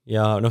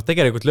ja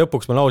tegelikult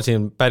lõpuks ma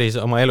laulsin päris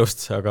oma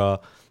elust,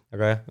 aga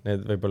jah,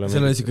 need võib-olla...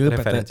 Seal oli siuke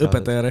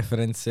õpetaja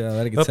referents ja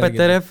värgid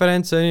õpetaja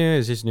referents on ju,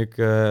 ja siis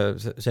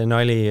see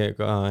nali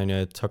ka on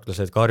ju, et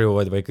sakslased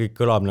karjuvad või kõik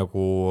kõlab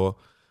nagu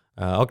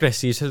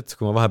agressiivselt,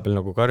 kui ma vahepeal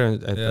nagu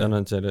karjun, et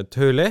annan selle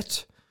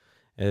tööleht,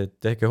 et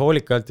tehke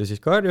hoolikalt ja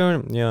siis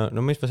karjun ja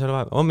no mis ma seal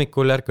vahepeal,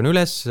 hommikul ärkan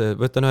üles,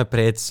 võtan ühe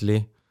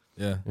preetsli,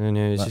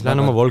 siis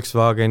lähen oma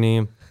Volkswageni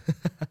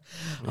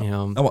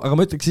aga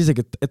ma ütleks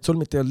isegi, et sul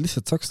mitte ei olnud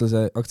lihtsalt sakslase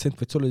aktsent,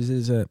 vaid sul oli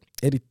sellise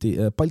eriti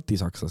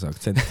balti-sakslase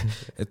aktsent,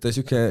 et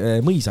siuke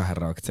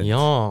mõisahärra aktsent.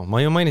 Jaa,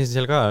 ma ju mainisin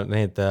seal ka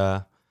need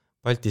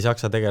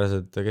balti-saksa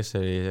tegelased, kes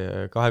oli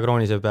Kahe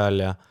kroonise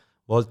peal ja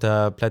Volta,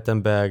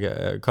 Plettenberg,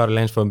 Karl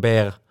Lenz von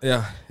Beer ja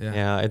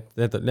et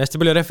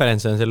hästi palju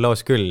referentse on selle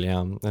loos küll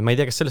ja ma ei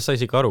tea, kas sellest sai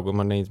ikka aru, kui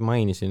ma neid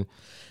mainisin.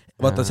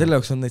 Vaata, selle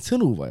jaoks on neid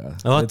sõnu vaja.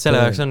 Selle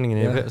jaoks on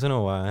neid sõnu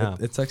vaja, jah.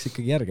 Et saaks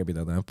ikkagi järge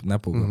pidada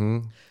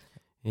näpuga.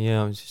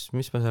 Ja siis,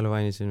 mis ma seal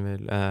mainisin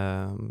veel?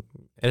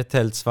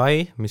 RTL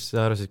 2, mis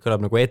arvasid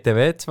kõlab nagu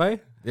ETV 2.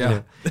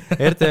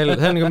 RTL,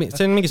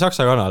 see on mingi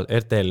saksa kanal,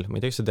 RTL, ma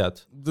ei tea, kas sa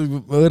tead?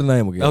 Õrna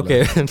aimugi.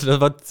 Okei,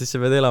 vaata, siis sa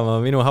pead elama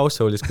minu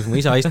householdis, kus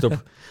mu isa istub,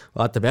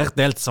 vaatab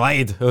RTL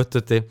 2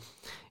 õhtuti.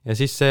 Ja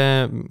siis see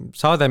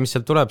saade, mis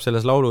seal tuleb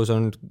selles laulus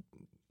on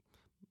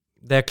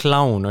The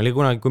Clown, oli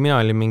kunagi, kui mina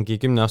olin mingi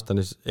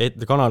 10-aastane,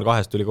 Kanal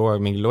 2 tuli kogu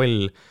aeg mingi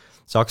loll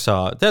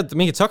saksa, tead,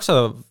 mingid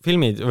saksa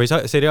filmid või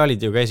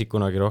seriaalid ju käisid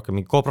kunagi rohkem,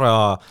 mingi Cobra,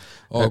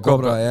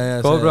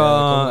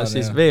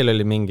 siis veel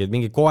oli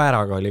mingi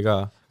koeraga oli ka.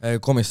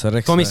 Komissar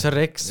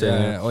Rex.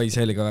 Oi,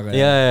 see oli ka väga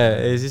ja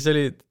siis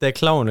oli The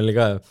Clown oli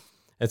ka,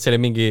 et see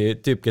oli mingi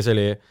tüüp, kes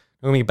oli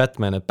nagu mingi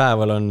Batman, et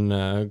päeval on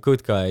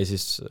good guy,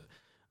 siis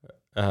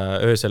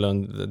öösel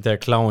on The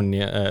Clown,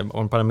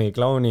 on pannud mingi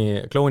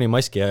klouni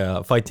maski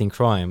ja fighting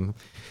crime.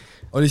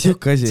 Oli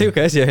siuke asi?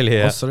 Siuke asi oli,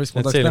 jah. See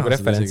oli nagu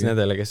referents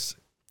nendele, kes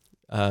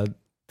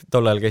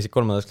tollal käisid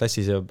 3.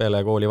 klassis ja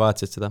peale kooli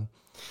vaatasid seda.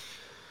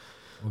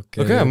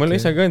 Aga mul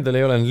ise ka endal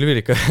ei ole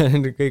lüürika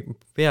kõik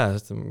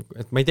peas,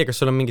 et ma ei tea, kas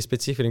sul on mingi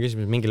spetsiifiline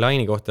küsimus mingi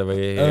laini kohta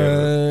või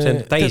see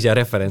on täis ja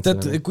referents.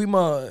 Tead, kui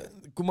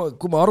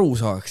ma aru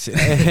saaksin,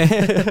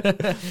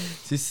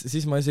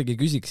 siis ma isegi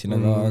küsiksin,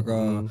 aga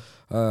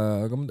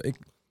ma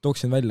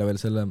tooksin välja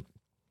veel selle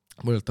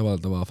muljet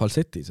avaldava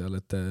falseti seal,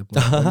 et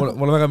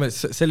mulle väga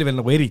meeldis, see oli veel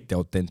nagu eriti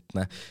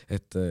autentne,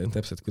 et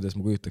täpselt, kuidas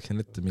ma kujutaksin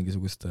ette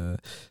mingisugust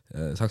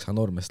saksa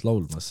noormest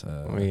laulmas.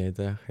 Oi,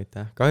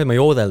 aitäh. Kahju ma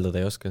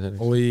joodeldada ei oska.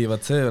 Oi,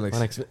 vaat see oleks.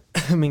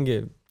 Paneks mingi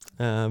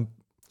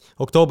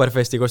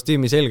Oktoberfesti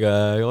kostüümi selga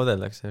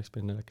joodeldaks, see oleks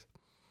pinna läks.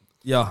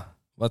 Jah,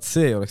 vaat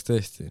see oleks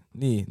tõesti.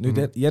 Nii,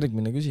 nüüd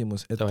järgmine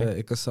küsimus, et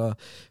kas sa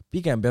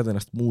pigem pead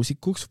ennast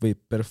muusikuks või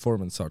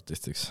performance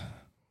artistiks?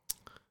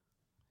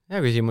 Hea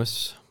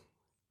küsimus.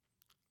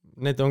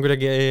 Need on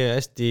kuidagi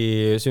hästi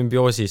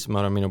sümbioosis, ma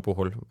arvan, minu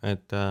puhul,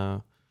 et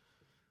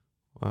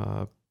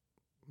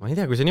ma ei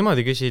tea, kui sa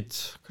niimoodi küsid,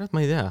 kurat, ma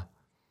ei tea.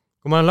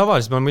 Kui ma olen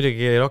laval, siis ma olen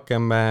muidugi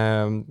rohkem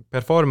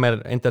performer,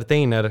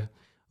 entertainer,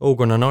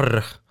 õukonna narr,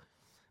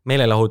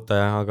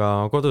 meelelahutaja, aga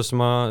kodus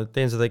ma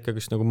teen seda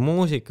ikkagi nagu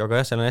muusik, aga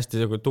jah, seal on hästi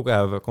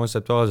tugev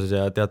kontseptuaalsus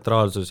ja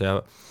teatraalsus ja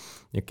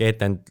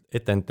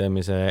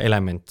etendamise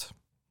element.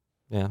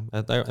 Ja,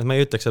 et ma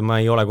ei ütleks, et ma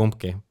ei ole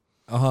kumbki.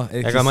 Aha,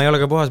 ega ma ei ole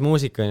ka puhas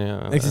muusika.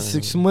 Ehk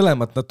siis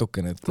mõlemat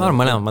natukene. Ma arvan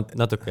mõlemat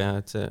natuke, jah,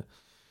 et see...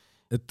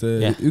 Et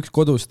üks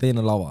kodus,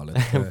 teine laval.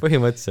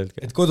 Põhimõtteliselt.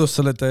 Et kodus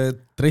sa oled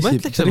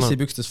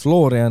dressipükstes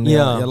Florian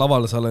ja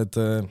laval sa oled,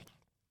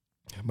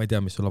 ma ei tea,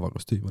 mis su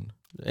lavakostüüm on.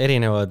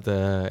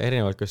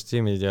 Erinevad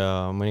kostüümid ja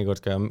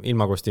mõnikord ka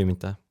ilma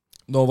kostüümita.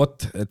 No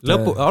vot, et...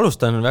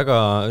 Alustan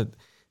väga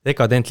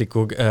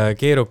dekadentliku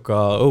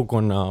keeruka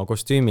õukonna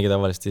kostüümiga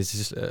tavalisti,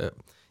 siis...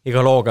 Iga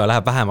looga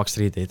läheb vähemaks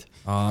riideid.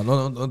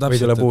 Või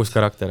tuleb uus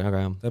karakter,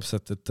 aga jah.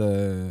 Täpselt,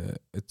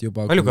 et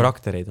juba... Palju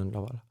karaktereid on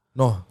laval?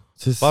 Noh,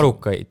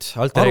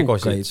 alter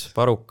egosid,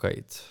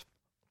 parukaid.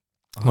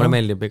 Mulle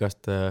meeldib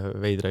igast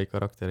veidraid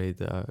karaktereid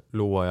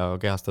luua ja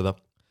kehastada.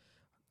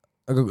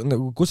 Aga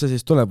nagu, kus see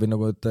siis tuleb või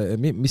nagu, et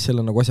mis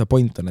selle nagu asja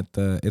point on, et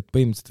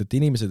põhimõtteliselt, et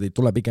inimesed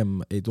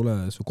ei tule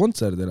su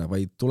kontserdile,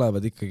 vaid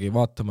tulevad ikkagi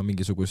vaatama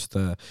mingisugust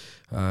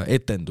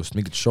etendust,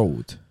 mingit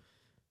show'd?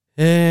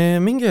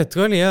 Mingi hetk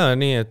oli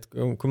nii, et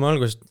kui ma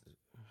algusest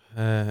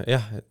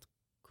et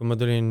kui ma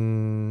tulin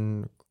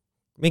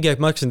mingi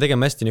hetk ma hakkasin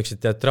tegema hästi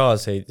niisuguseid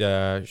teatraalseid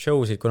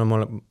show'sid, kuna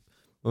ma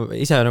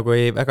ise nagu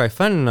väga ei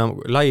fänna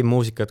live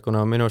muusikat,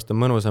 kuna minu arust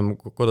on mõnusam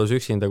kodus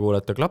üksinda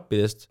kuulata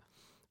klappidest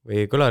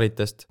või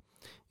kõlaritest.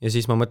 Ja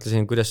siis ma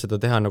mõtlesin, kuidas seda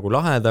teha nagu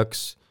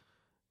lahedaks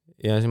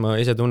ja siis ma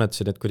ise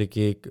tunnetasin, et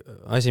kuidagi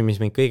asi, mis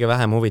mind kõige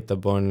vähem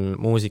huvitab, on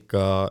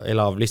muusika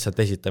elav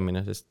lihtsalt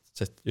esitamine,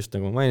 sest just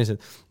nagu ma mainisin,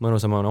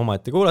 mõnusam on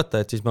omaette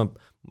kuulata, et siis ma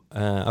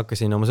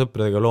hakkasin oma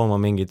sõpradega looma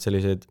mingid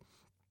sellised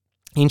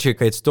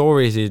intricate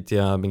storiesid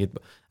ja mingid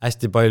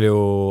hästi palju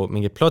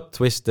mingid plot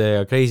twiste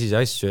ja crazy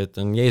asju, et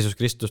on Jeesus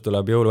Kristus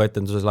tuleb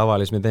jõuluetenduses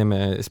lavale, siis me teeme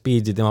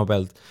speed'i tema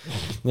pealt.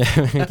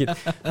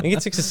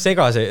 mingid sellised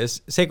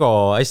sego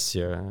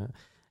asju,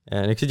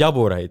 niisugused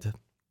jaburaid.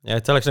 Ja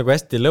et see oleks nagu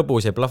hästi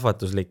lõbus ja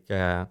plahvatuslik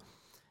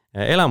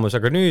elamus,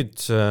 aga nüüd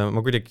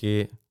ma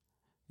kuidagi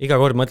iga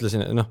kord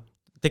mõtlesin,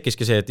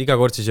 tekkiski see, et iga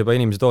kord siis juba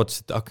inimesed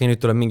ootasid, et nüüd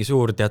tuleb mingi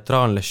suur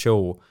teatraalne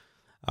show,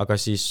 aga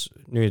siis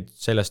nüüd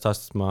sellest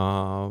aastast ma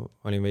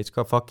olin veits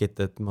ka fuck it,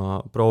 et ma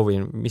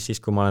proovin, mis siis,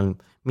 kui ma olen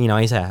mina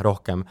ise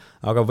rohkem,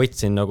 aga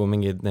võtsin nagu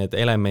mingid need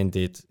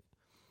elemendid,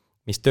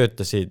 mis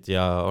töötasid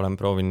ja olen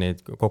proovinud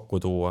neid kokku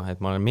tuua,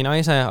 et ma olen mina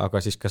ise,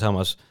 aga siis ka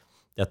samas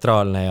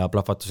teatraalne ja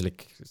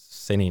plahvatuslik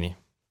senini.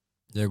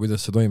 Ja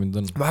kuidas see toiminud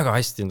on? Väga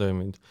hästi on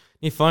toiminud.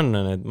 Nii fun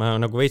on, et ma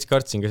nagu veits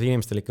kartsin, kas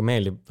inimestel ikka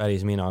meeldib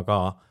päris mina ka,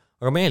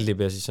 aga meeldib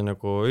ja siis on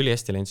nagu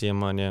ülihästi läinud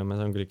siiamaani ja ma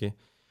saan kuidagi.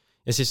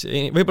 Ja siis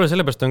võib-olla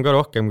sellepärast on ka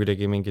rohkem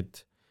kuidagi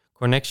mingid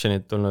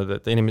connectionid tulnud,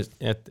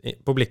 et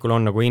publikul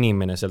on nagu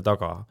inimene seal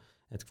taga.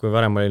 Et kui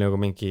varem oli nagu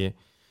mingi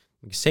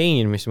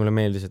sein, mis mulle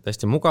meeldis, et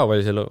hästi mugav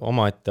oli seal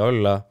oma ette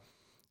olla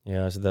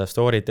ja seda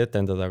story't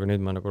etendada, aga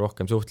nüüd ma nagu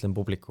rohkem suhtlen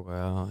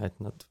publikuga ja et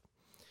nad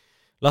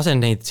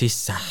lasen neid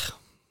sisse.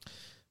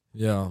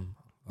 Jaa,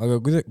 aga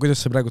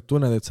kuidas sa praegu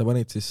tunned, et sa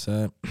panid siis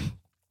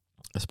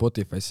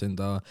Spotify's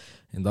enda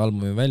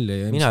albumi välja?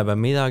 Ja mina ei pea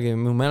midagi,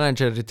 mu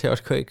managerid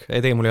teavad kõik.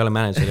 Ei, mul ei ole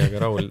manageri,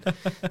 aga Raul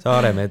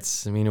Saaremets,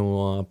 minu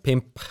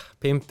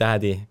pimp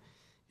daddy,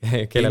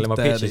 kellele ma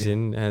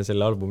pitchisin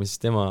selle albumi,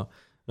 siis tema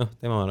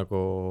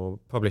nagu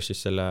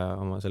publishis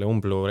selle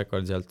Umblu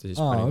rekordi alt ja siis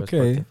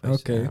pani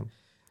Spotify's.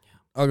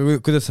 Aga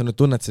kuidas sa nüüd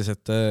tunned siis,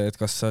 et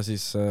kas sa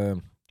siis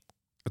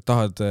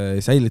tahad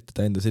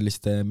säilitada enda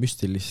sellist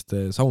müstilist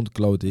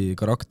SoundCloudi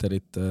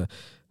karakterit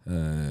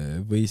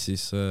või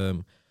siis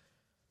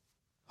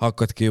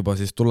hakkadki juba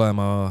siis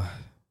tulema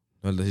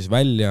öelda siis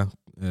välja,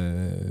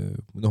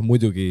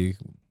 muidugi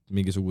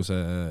mingisuguse,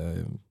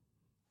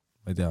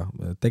 ma ei tea,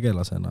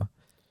 tegelasena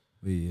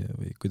või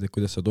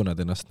kuidas sa tunned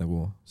ennast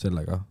nagu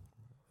sellega?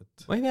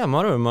 Ma ei tea,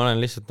 ma arvan, ma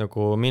olen lihtsalt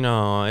nagu mina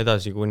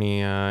edasi,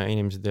 kuni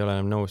inimesed ei ole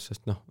enam nõus,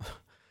 sest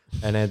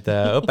need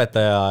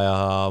õpetaja ja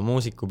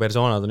muusiku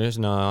persoonad on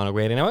üsna nagu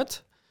erinevad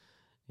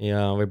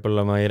ja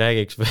võib-olla ma ei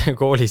räägiks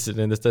koolis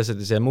nendest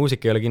asjades ja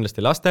muusika ei ole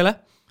kindlasti lastele.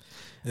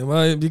 Ja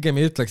ma pigem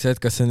ei ütleks,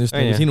 et kas see on just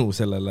nagu sinu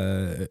sellele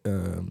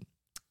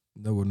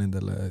nagu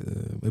nendele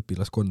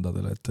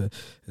õpilaskondadele,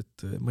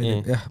 et ma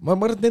ei tea, ma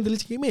arvan, et nendele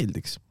isegi ei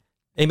meeldiks.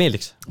 Ei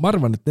meeldiks? Ma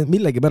arvan, et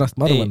millegi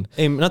pärast ma arvan.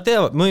 Ei, nad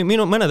teavad,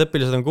 mõned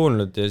õpilased on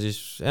kuulnud ja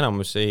siis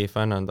enamus ei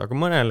fännanud, aga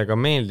mõnele ka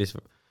meeldis.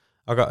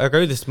 Aga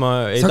üldiselt ma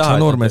ei Saksa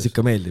noormees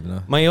ikka meeldib,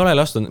 Ma ei ole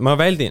lastunud, ma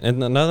väldin, et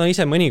nad on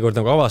ise mõnikord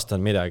nagu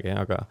avastanud midagi,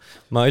 aga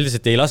ma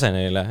üldiselt ei lase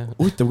neile.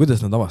 Huvitav,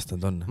 kuidas nad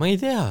avastanud on? Ma ei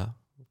tea.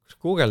 Kas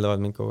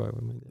guugeldavad mind kogu aeg?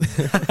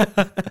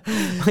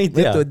 Ma ei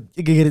tea.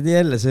 Ikkagi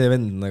jälle see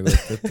vend nagu,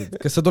 et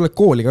kas sa tuled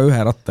kooli ka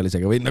ühe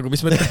rattalisega või nagu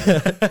mis mõtled?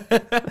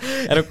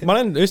 Ma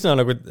olen üsna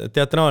nagu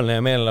teatraalne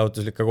ja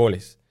meelelahutuslik ka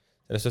koolis.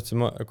 Selles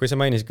suhtes, kui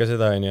sa mainisid ka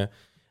seda,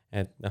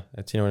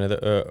 et sinu need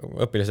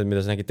õpilased,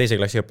 mida sa nägid,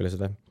 teise klassi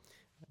õpilased,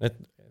 et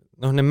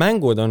need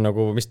mängud on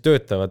nagu, mis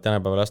töötavad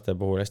tänapäeva laste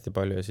puhul hästi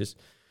palju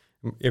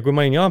ja kui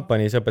ma olin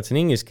Jaapanis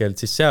õpetasin inglise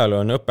keelt, siis seal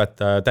on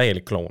õpetaja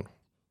täielik kloun.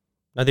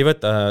 Nad ei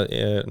võta,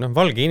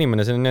 valge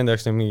inimene, see on nende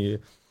jaoks mingi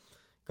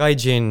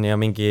gaijin ja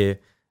mingi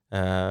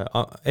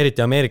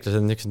eriti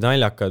ameeriklased on niisugused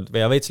naljakad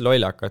ja veits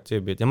lollakad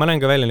tüübid ja ma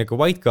näen ka välja nagu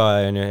white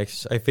guy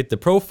I fit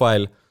the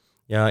profile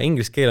ja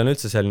inglise keel on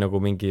üldse seal nagu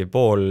mingi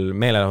pool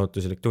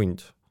meelelahutuslik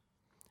tund.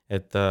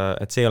 Et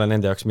see ei ole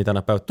nende jaoks, mida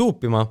nad peavad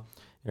tuupima.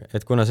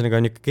 Et kuna see on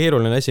niisugune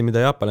keeruline asi,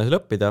 mida jaapanlasel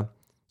õppida,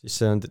 siis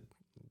see on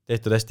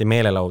tehtud hästi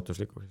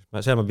meelelahutuslikuks.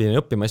 Seal ma pidin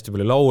õppima hästi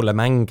palju laule,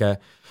 mänge,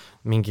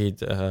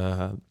 mingid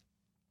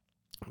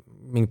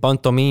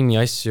pantomiimi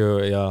asju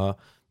ja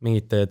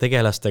mingite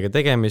tegelastega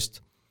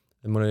tegemist.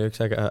 Mul oli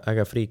üks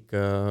äge friik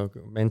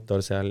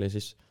mentor seal ja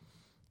siis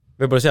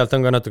võib-olla sealt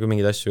on ka natuke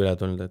mingid asju üle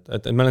tulnud.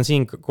 Et ma olen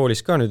siin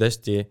koolis ka nüüd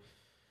hästi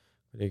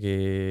kuidagi,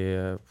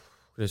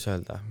 kuidas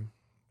öelda,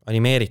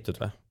 animeeritud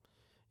või?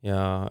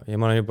 Ja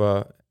ma olen juba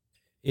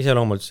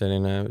iseloomult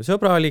selline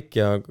sõbralik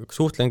ja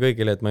suhtlen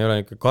kõigile, et ma ei ole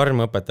ikka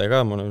karm õpetaja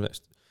ka,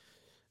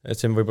 et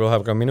see on võib-olla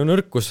vahepeal ka minu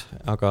nõrkus,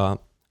 aga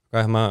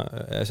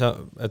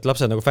et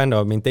lapsed nagu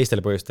fännavad mind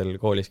teistel põhjustel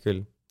koolis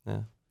küll.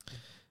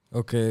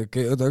 Okei,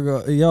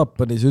 aga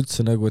Jaapanis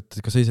üldse nagu, et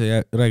kas sa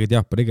ise räägid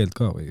jaapani keelt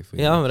ka või?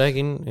 Jaa, ma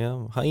räägin,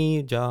 hai,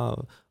 ja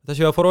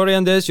Tashi wa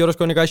Florian des,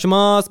 yoroshiku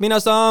onegaishimasu,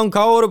 minasan,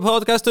 Kaoru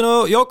podcastu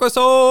no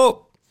yokoso!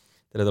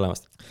 Tere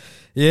tulemast!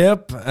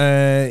 Jep,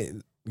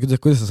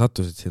 kuidas sa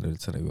sattusid sinna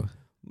üldse nagu?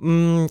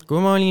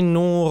 Kui ma olin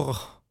noor,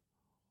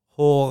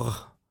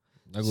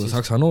 nagu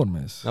saksa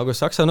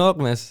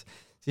noormees,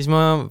 siis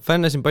ma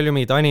fännasin palju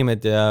mingid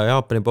animed ja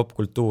Jaapani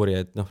popkultuuri,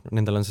 et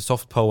nendel on see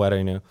soft power,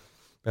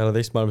 peale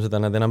teist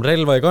maailmasõda nad enam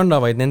relva ei kanna,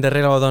 vaid nende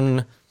relvad on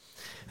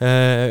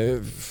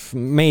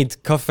meid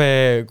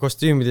kafe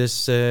kostüümides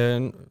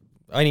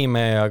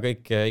anime ja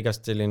kõik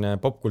igast selline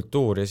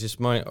popkultuur ja siis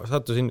ma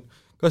sattusin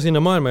ka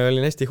sinna maailma ja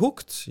olin hästi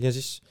hooked ja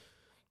siis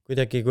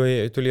kuidagi,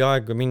 kui tuli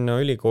aeg minna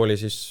ülikooli,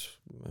 siis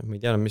ma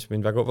ei tea, mis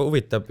mind väga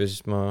huvitab ja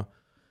siis ma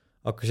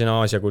hakkasin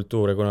Aasia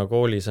kultuuri, kuna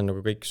koolis on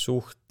nagu kõik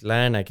suht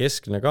lääne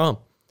keskne ka.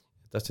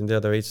 Tahtsin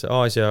teada veits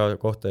Aasia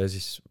kohta ja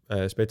siis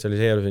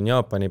spetsialiseerusin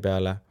Jaapani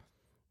peale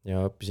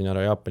ja õppisin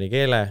ära jaapani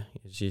keele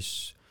ja siis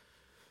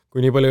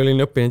kui nii palju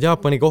olin õppinud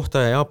jaapani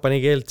kohta ja jaapani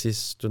keelt,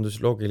 siis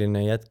tundus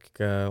loogiline jätk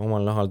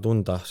omal nahal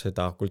tunda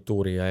seda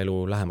kultuuri ja elu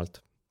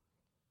lähemalt.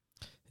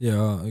 Ja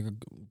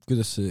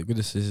kuidas see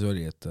siis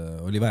oli, et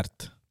oli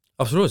väärt?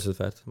 Absoluutselt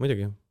väärt,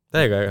 muidugi.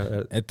 Täiega.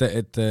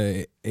 Et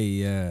ei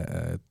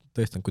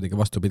tõestanud kuidagi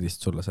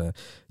vastupidist sulle see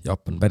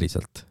Jaapan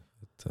päriselt?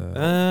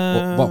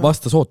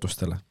 Vastas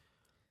ootustele?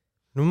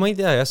 No ma ei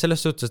tea, jah,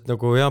 selles suhtes, et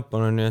nagu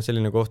Jaapan on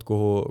selline koht,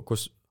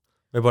 kus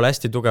võib-olla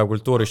hästi tugev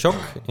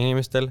kultuurishokk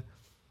inimestel.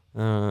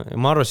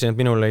 Ma arvasin, et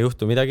minul ei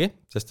juhtu midagi,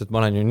 sest et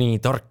ma olen ju nii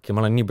tark ja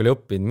ma olen nii palju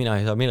õppinud, mina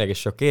ei saa millegi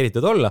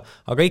šokeeritud olla,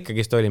 aga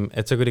ikkagist oli,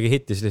 et see kuidagi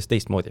hittis sellist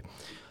teistmoodi.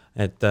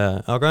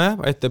 Aga jah,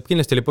 et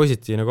kindlasti oli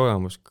positiivne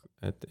kogemus,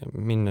 et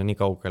minna nii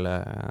kaugele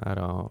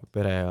ära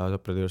pere ja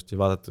sõprade juurde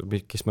ja vaadata,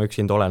 kes ma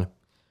üksinda olen.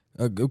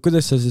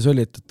 Kuidas see siis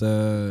oli,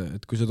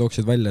 et kui sa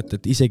tooksid välja,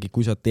 et isegi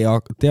kui sa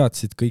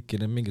teadsid kõiki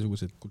need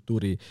mingisugused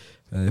kultuuri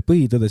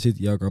põhitõdesid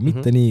ja ka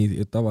mitte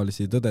nii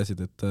tavalisi tõdesid,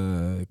 et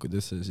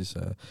kuidas see siis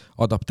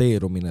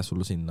adapteerumine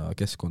sul sinna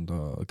keskkonda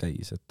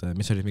käis, et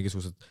mis olid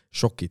mingisugused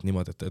šokid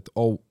niimoodi, et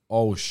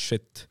oh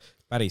shit,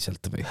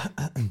 päriselt või?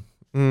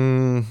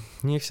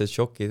 Niised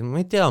šokid,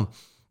 ma ei tea.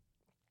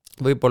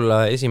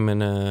 Võib-olla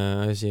esimene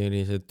asi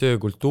oli see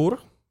töökultuur,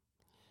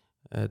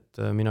 et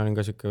mina olin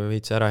ka siuke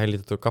veits ära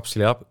hellitatud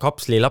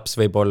kapslilaps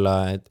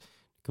võib-olla, et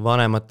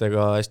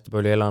vanematega hästi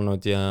palju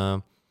elanud ja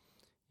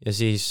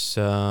siis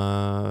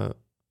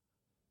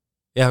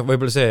jah,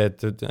 võib-olla see, et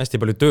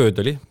hästi palju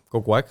tööd oli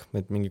kogu aeg,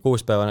 et mingi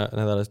 6 päeva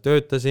nädalas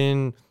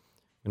töötasin,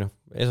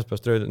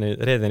 esmaspäevast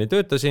reedeni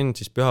töötasin,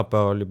 siis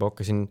pühapäeval juba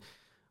hakkasin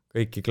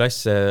kõiki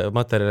klasse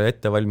materjale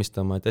ette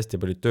valmistama, et hästi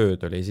palju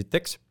tööd oli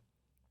esiteks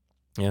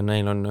ja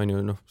neil on ju,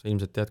 sa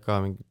ilmselt tead ka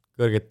mingi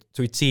kõrged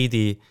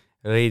suitsiidi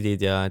reidid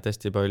ja et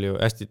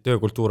hästi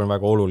töökultuur on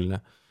väga oluline.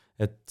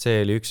 Et see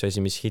oli üks asi,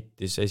 mis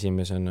hittis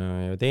esimesena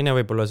ja teine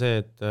võib-olla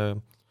see, et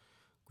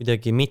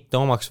kuidagi mitte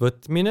omaks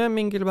võtmine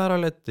mingil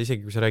määral, et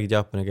isegi kui sa räägid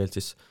jaapani keelt,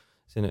 siis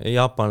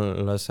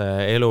jaapanlase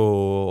elu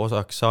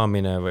osaks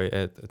saamine või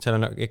et seal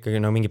on ikkagi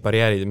mingi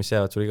barjäärid, mis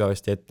jäävad sul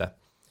igavesti ette.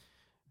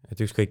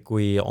 Et ükskõik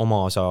kui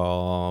oma sa...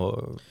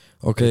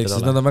 Okei,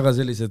 siis nad on väga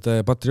sellised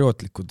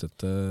patriootlikud,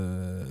 et...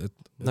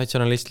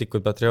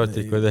 Natsionalistlikud,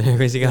 patriootlikud,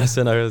 kui iganes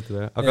sõna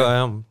kasutada. Aga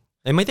jah,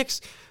 ei ma ei teaks,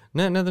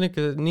 nad on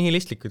ikka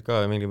nihilistlikud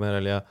ka mingil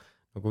määral ja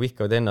nagu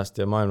vihkavad ennast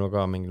ja maailma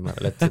ka mingil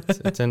määral. Et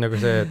see on nagu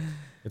see,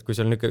 et kui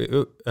seal on ikka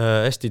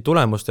hästi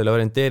tulemustele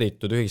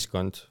orienteeritud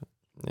ühiskond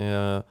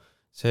ja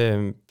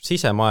see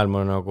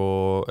sisemaailm on nagu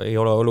ei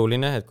ole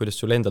oluline, et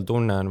kuidas sul endal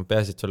tunne on,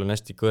 peaasi, et sul on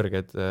hästi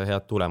kõrged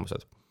head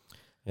tulemused.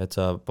 Ja et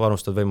sa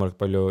panustad võimalik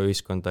palju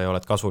ühiskonda ja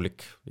oled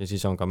kasulik ja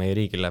siis on ka meie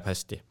riigil läheb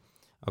hästi.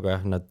 Aga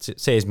jah, nad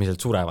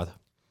seesmiselt surevad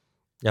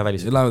ja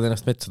väliselt. Lähevad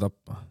ennast metsa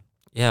tappa.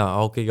 Jaa,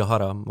 kõige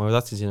hara. Ma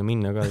tahtsin sinna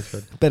minna ka.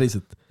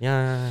 Päriselt?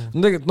 Jaa. No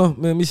tegelikult,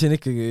 mis siin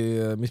ikkagi,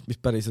 mis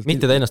päriselt...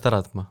 Mitte ta ennast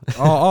ära tapma.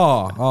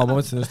 Ma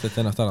mõtlesin just, et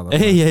ennast ära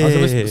tapma. Ei.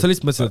 Sa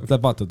lihtsalt mõtlesid, et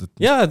läheb vaatad.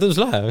 Jaa, tundus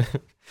lahe.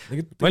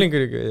 Ma olin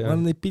küll... Ma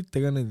olen neid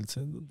pilte ka näinud,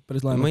 see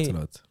päris lahe metsa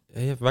olevad.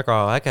 Väga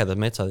ägedad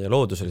metsad ja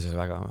loodus oli see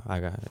väga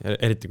äge.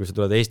 Eriti kui sa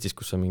tuled Eestis,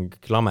 kus on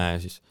mingi lame ja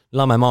siis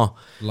lamemaa.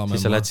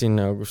 Siis sa lähed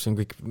sinna, kus on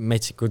kõik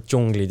metsikud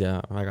džunglid ja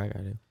väga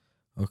äge.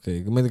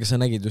 Okei, ma ei tea, kas sa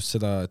nägid just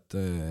seda,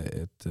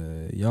 et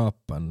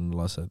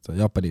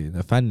Jaapani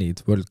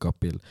fännid World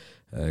Cupil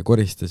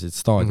koristasid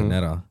staadioni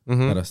ära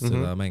pärast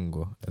seda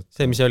mängu.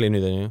 See, mis oli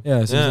nüüd, on ju?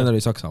 Jaa, see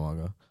oli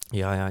Saksamaaga.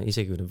 Ja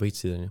isegi kui nad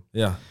võitsid, on ju.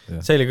 Ja.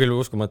 See oli küll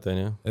uskumatu, on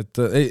ju.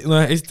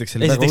 Esiteks see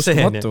oli väga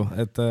uskumatu,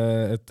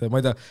 et ma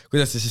ei tea,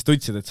 kuidas sa siis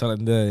tundsid, et sa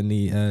oled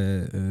nii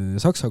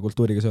saksa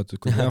kultuuriga seotud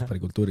kui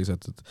Jaapani kultuuriga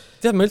seotud.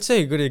 Tead, ma üldse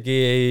kuidagi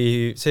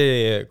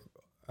see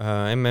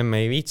MM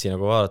ei viitsi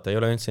nagu vaadata, ei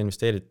ole üldse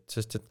investeeritud,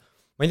 sest et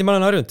ma ei tea, ma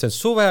olen harjunud, see on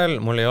suvel,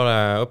 mul ei ole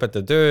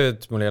õpetaja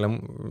tööd, mul ei ole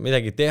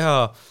midagi teha,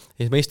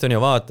 siis ma istun ja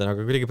vaatan,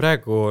 aga kuidagi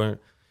praegu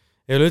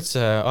ei ole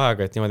üldse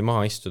aega, et niimoodi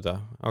maha istuda.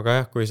 Aga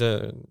jah, kui sa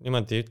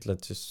niimoodi ütled,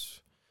 siis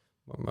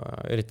ma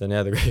üritan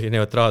jääda kuidagi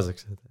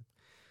neutraalseks.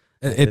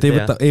 Et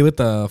ei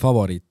võta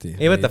favoriiti.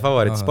 Ei võta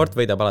favoriiti, sport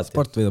võidab alati.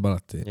 Sport võidab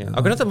alati.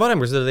 Aga nad on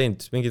varem kui seda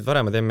teinud, mingid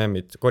varemad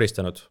MM-id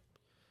koristanud.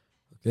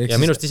 Ja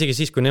minust isegi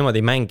siis, kui nemad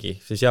ei mängi,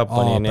 siis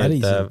Jaapani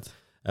need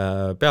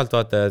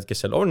pealtvaatajad, kes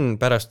seal on,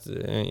 pärast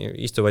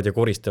istuvad ja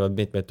koristavad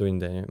mitmeid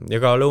tunde ja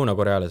ka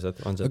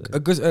lõunakorealised on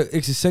seda.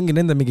 Eks siis see ongi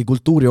nende mingi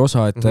kultuuri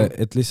osa,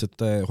 et lihtsalt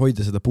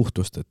hoida seda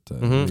puhtust.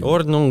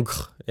 Ordnung,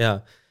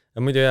 ja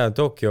muidu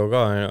Tokyo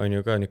ka on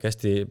ju ka niisugune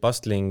hästi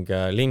bustling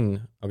linn,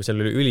 aga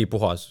seal oli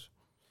ülipuhas,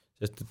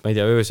 sest ma ei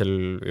tea, öösel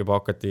juba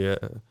hakati,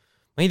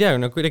 ma ei tea,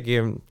 kuidagi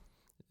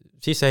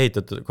sisse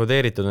ehitatud,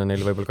 kodeeritud on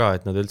neil võib-olla ka,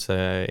 et nad üldse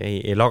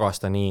ei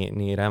lagasta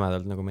nii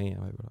rämedalt nagu meie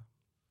võib-olla.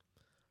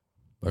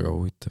 Väga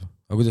huvitav.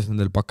 Aga kuidas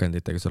nendel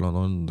pakenditega seal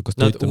on?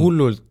 Nad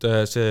hullult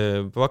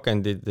see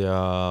pakendid ja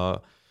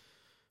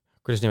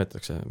kuidas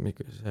nimetatakse?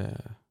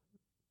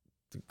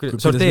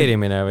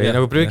 Sorteerimine või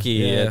nagu prügi,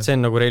 et see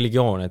on nagu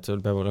religioon, et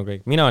sul peab olema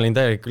kõik. Mina olin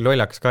täielik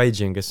lollakas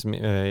kaijin, kes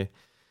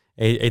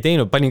ei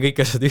teinud, panin kõik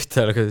asjad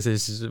ühte, aga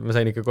siis ma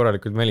sain ikka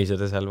korralikult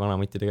meliseda seal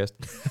vanamuttide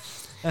käest.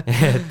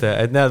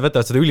 et nad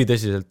võtavad seda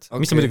ülitõsiselt.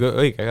 Mis on muidugi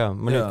õige ka,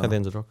 ma nüüd ka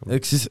teen seda rohkem.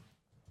 Eks siis,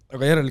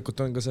 aga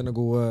järelikult on ka see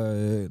nagu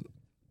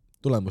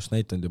tulemust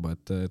näitanud juba,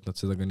 et nad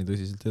seda ka nii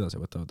tõsiselt edasi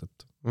võtavad.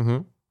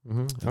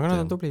 Aga nad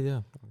on tublid,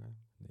 jah.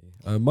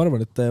 Ma arvan,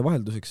 et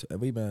vahelduseks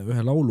võime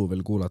ühe laulu veel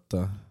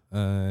kuulata.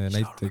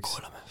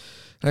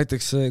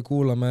 Näiteks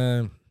kuulame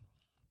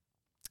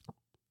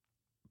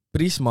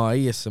Prisma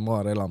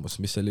ASMR elamus,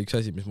 mis oli üks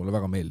asi, mis mulle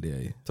väga meeldi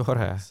jäi.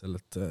 Tore.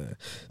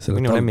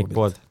 Minu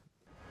lemmikpood.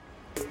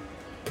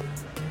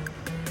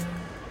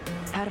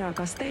 Härra,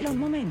 kas teil on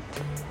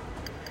moment?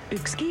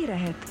 Üks kiire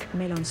hetk,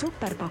 meil on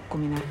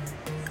superpakkumine.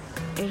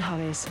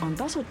 LHVs on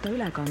tasuta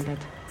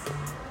ülekanded.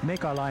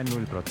 Megalaen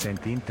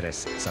 0%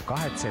 intress, sa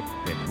kahetsed,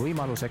 et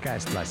võimaluse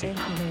käest lasi.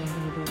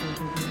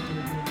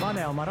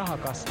 Pane oma raha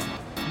kasvama,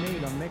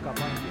 meil on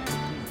megapangid.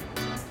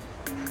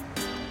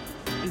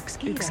 Üks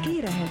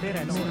kiire hetk, meil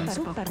on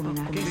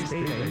superpakkumine. Kes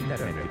teile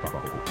interneti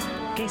pakku?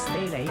 Kes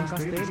teile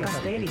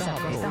Elisa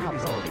tahab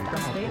proovida?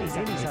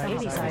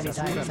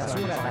 Elisa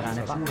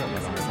suurepärane pakkumine.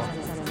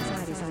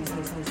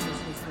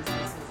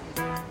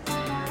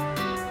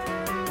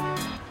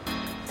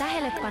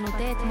 Tähelepanu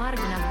teet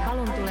Margina,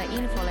 palun tule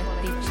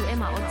infoletti, su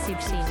ema otsib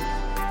sind.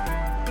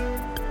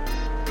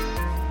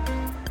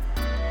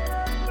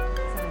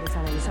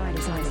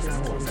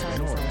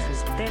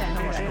 Tere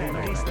noore.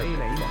 Kes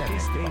teile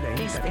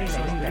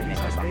interneti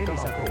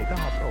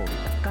tahab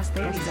proovida? Kas te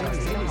Elisa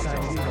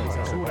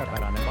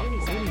suurepärane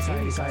pakkumine?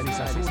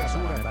 Elisa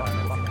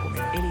suurepärane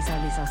pakkumine.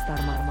 Elisa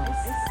Starmarmar.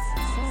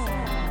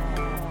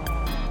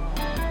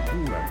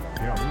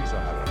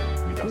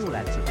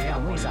 Kuuled, hea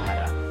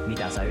muisahärra,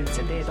 mida sa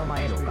üldse teed oma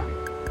eluga?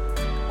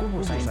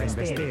 Kuhu sa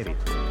investeerid?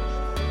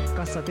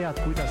 Kas sa tead,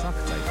 kuidas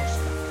aktsiaid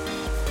osta?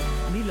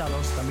 Millal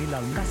osta,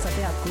 millal müüa? Kas sa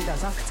tead,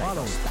 kuidas aktsiaid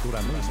osta? Palun, tule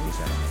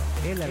mõistusele.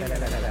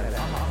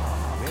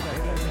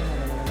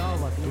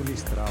 Taovad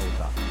tulist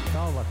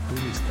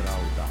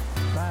rauda.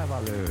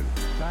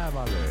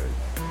 Päevalööl.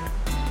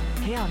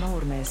 Hea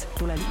noormees,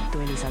 tule littu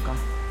Elisaga.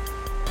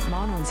 Ma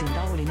annan sind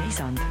auline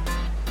isand.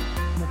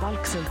 Mu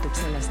palk sõltub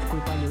sellest,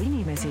 kui palju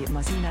inimesi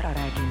ma siin ära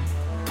räägin.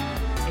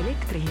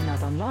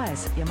 Elektrihinnad on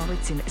laes ja ma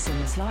võtsin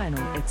selles laenu,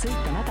 et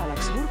sõita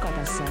nädalaks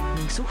Hurgadasse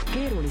ning suht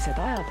keerulised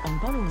ajad on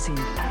palun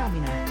sind ära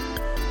mine.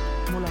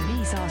 Mul on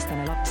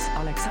 5-aastane laps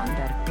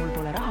Aleksander, mul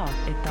pole raha,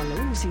 et talle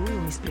uusi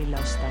ujumisprille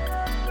osta.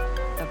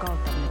 Ta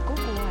kaotab need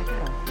kogu aeg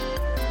ära.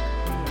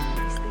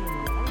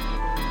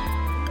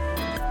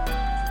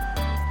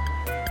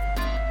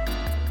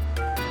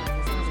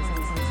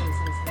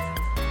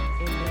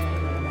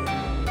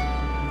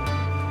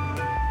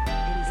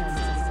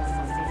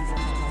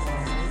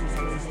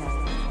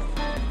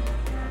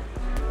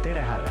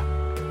 Tere härra,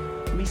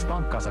 mis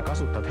panka sa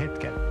kasutad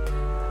hetkel?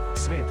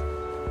 Sved,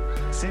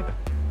 Seb,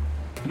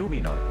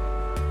 Luminor.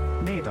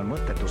 Need on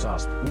mõttetu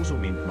saast, usu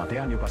mind, ma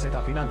tean juba seda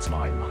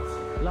finantsmaailma.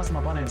 Las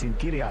ma panen sind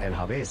kirja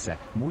LHV-sse,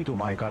 muidu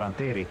ma ei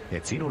garanteeri,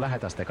 et sinu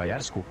lähedastega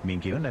järsku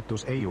mingi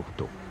õnnetus ei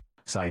juhtu.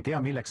 Sa ei tea,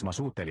 milleks ma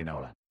suuteline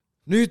olen.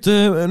 Nüüd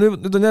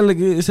on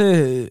jällegi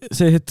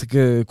see hetk,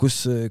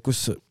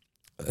 kus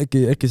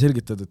äkki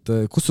selgitad, et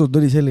kus sul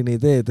tuli selline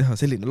idee teha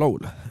selline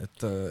laul,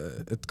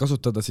 et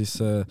kasutada siis,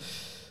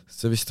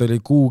 see vist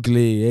oli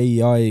Google'i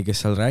AI,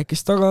 kes seal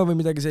rääkis taga või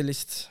midagi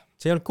sellist?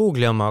 See ei olnud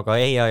Google'i oma, aga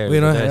AI oli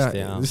tõesti.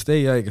 Just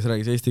AI, kes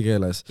räägis eesti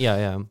keeles. Ja.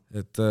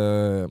 Et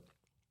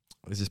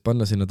siis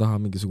panna sinna taha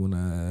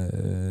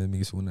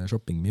mingisugune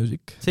shopping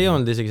music. See ei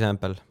olnud isegi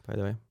sample, by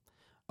the way.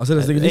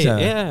 Sellest tegid ise?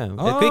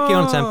 Kõik ei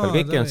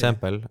olnud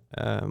sample.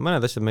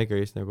 Mõned asjad ma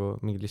ikkagi nagu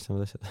mingid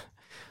lihtsamad asjad.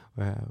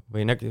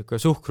 Või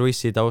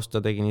suhkruissi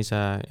tausta tegin ise.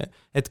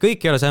 Et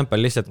kõik ei ole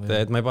sample lihtsalt,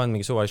 et ma ei pannud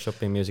mingi suvalist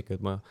shopping music.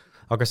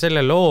 Aga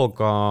selle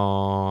looga,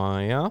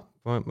 jah,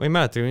 ma ei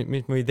mäleta,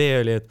 mis mu idee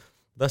oli, et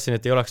tahtsin,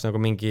 et ei oleks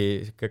nagu mingi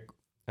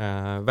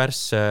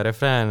värss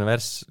refrään,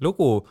 värss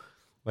lugu,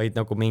 vaid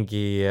nagu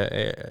mingi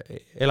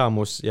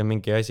elamus ja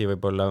mingi asi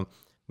võib-olla,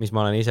 mis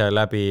ma olen ise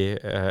läbi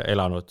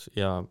elanud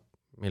ja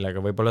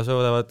millega võib-olla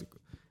suudavad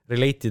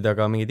relate'ida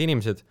ka mingid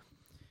inimesed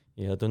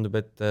ja tundub,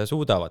 et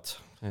suudavad.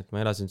 Et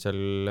ma elasin seal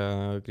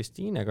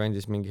Kristiine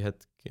kandis mingi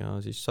hetk ja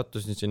siis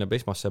sattusin sinna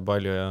Prismasse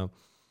palju ja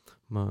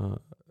ma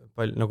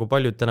nagu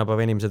paljud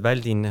tänapäeva inimesed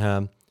väldin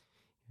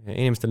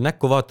inimestel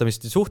näkku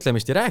vaatamist ja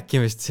suhtlemist ja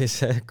rääkimist,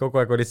 siis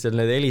kogu aeg olid seal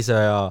need Elisa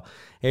ja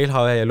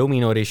LHV ja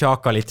Luminori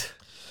šaakalid.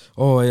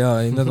 Jaa,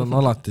 need on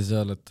alati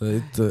seal,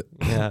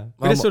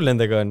 Kuidas sul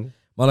nendega on?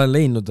 Ma olen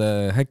leidnud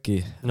häkki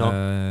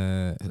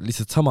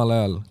lihtsalt samal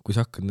ajal, kui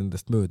sa hakkad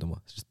nendest mööduma,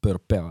 siis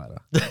pöörab pea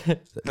ära.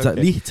 Sa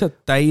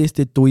lihtsalt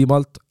täiesti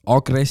tuimalt,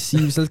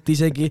 agressiivselt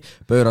isegi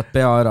pöörad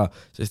pea ära,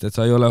 sest et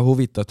sa ei ole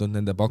huvitatud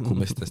nende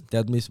pakkumistest.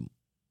 Tead, mis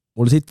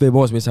mul siit või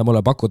poos, mis sa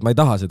mulle pakud, ma ei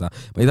taha seda.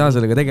 Ma ei taha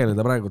sellega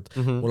tegeleda praegu.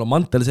 Mul on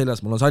mantel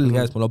seljas, mul on sall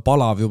käes, mul on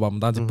palav juba, ma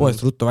tahan siin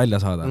poest ruttu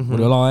välja saada.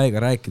 Mul ei ole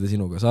aega rääkida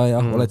sinuga. Sa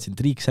oled siin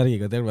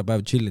triiksärgiga terve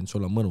päev chillinud,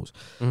 sul on mõnus.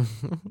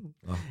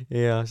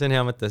 Ja, see on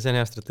hea mõte, see on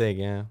hea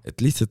strateegia.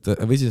 Et lihtsalt,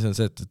 või siis on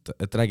see,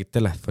 et räägid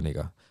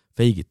telefoniga,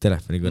 feigid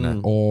telefonikõne,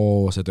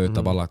 see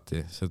töötab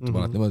alati. See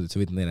töötab alati niimoodi, et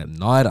sa võid neile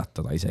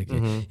naeratada isegi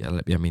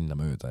ja minna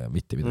mööda ja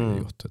mitte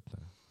midagi ei juhtu.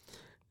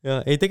 Ja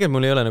ei, tegelikult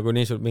mul ei ole nagu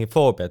nii sul mingi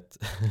foobiat.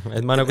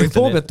 Et ma nagu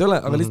foobiat ei ole,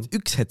 aga lihtsalt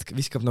üks hetk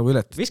viskab nagu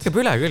üle. Viskab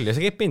üle küll ja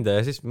see keeb pinda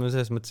ja siis ma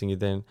selles mõtlesingi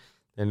teen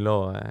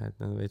loo, et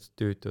nad veits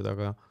tüütud,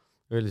 aga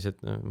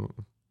üldiselt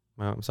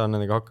ma saan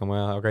nendega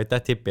hakkama, aga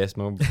aitäh tippi eest,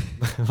 ma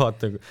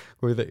vaatan,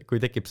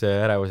 kui tekib see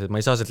ärevus, et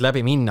ma ei saa sealt läbi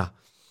minna.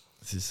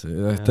 Siis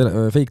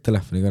fake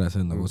telefoni kõne,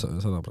 see on nagu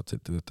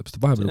 100% töötab, sest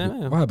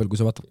vahepeal,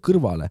 kui sa vaatad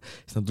kõrvale,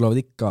 siis nad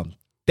tulevad ikka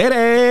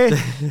tere!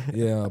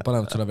 Ja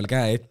panevad sulle veel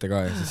käe ette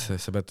ka ja siis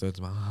sa pead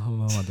ütlema,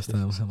 vabandust,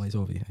 ma ei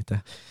soovi, aitäh.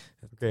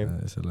 Okay.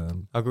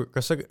 Aga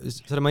kas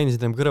sa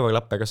mainisid enam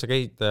kõrvaklappe, kas sa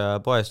käid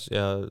poes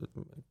ja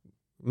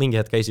mingi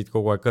hetk käisid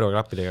kogu aeg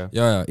kõrvaklappidega?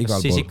 Ja, igal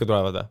pool. Siis ikka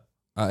tulevad?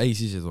 Ei,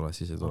 siis ei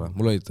tule.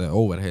 Mul olid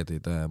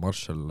overheadid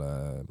Marshall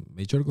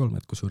Major 3,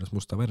 kusjuures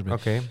musta värvi.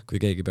 Okay.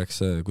 Kui keegi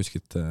peaks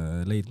kuskilt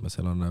leidma,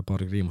 seal on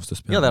paari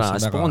kriimustust peal. Ja täna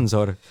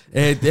sponsor.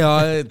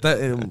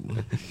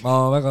 Ma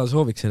väga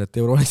sooviksin, et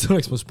Euroolis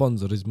oleks mu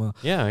sponsor, siis ma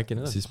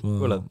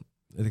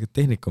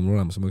tehnika on mul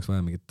olemas, ma võiks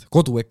vaja mingit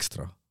kodu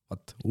ekstra.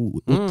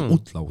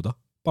 Uut lauda,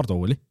 paar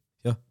tooli.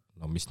 Ja,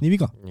 no mis nii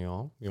viga? Ja,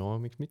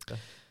 miks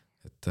mitte?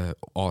 Et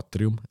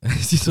aatrium,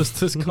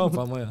 sisustus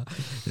kaubamaja.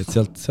 Et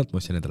sealt ma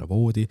ostsin endale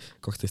voodi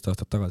 12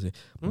 aastat tagasi.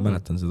 Ma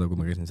mäletan seda, kui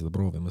ma käisin seda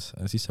proovimas.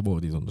 Siis see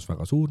voodi tundus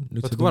väga suur.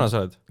 Kui vana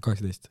sa oled?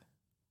 18.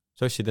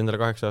 Sa ostsid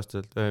endale 8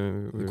 aastaselt?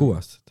 6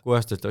 aastaselt. 6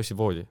 aastaselt ostsid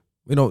voodi?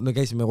 Või no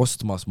käisime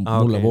ostmas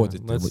mulle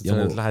voodit. Ma ütlesin,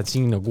 et lähed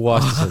sinna 6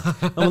 aastaselt.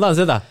 No ma tahan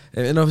seda.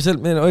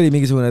 Seal oli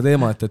mingisugune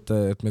teema, et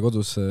me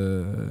kodus,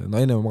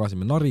 enne me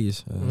magasime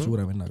naris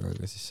suure vennaga,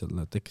 aga siis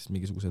seal tekkis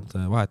mingisugused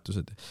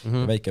vahetused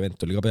ja väike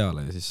vent oli ka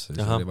peale ja siis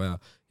oli vaja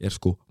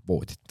järsku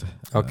voodit.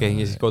 Okei,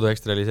 ja siis kodu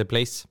ekstra oli see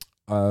place?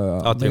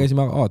 Me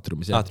käisime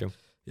aatriumis.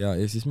 Ja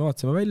siis me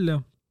vaatasime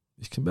välja,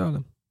 viskasin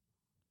peale.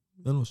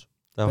 Mõnus.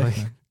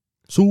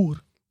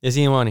 Suur. Ja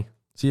siiamaani,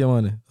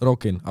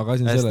 rockin, aga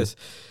asi on selles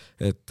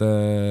et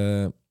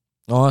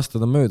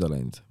aastad on mööda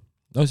läinud.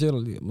 See ei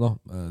ole,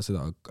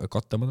 seda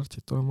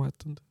kattemadartsit olen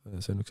vahetanud,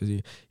 see on üks asi.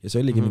 Ja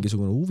see oligi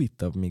mingisugune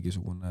huvitav,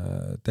 mingisugune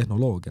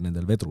tehnoloogia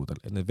nendel vedrudel.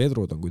 Et need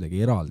vedrud on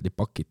kuidagi eraldi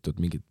pakitud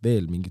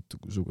veel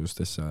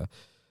mingisugustesse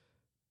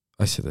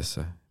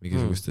asjadesse,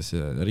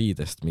 mingisugustesse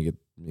riidest, mingi,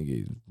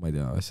 ma ei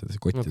tea,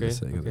 asjadesse,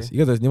 kottidesse.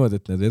 Igatahes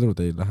niimoodi, et need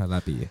vedrud ei lähe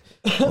läbi,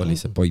 oli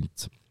see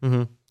point.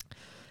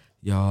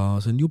 Ja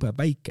see on jube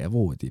väike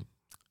voodi.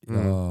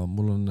 Ja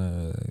mul on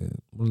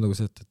nagu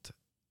see, et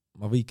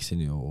ma võiksin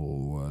ju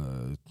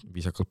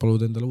viisakalt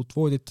paluda endale uut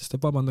voodit, sest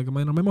vabandage,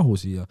 ma enam ei mahu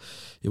siia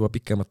juba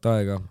pikemat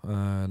aega,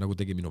 nagu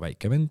tegi minu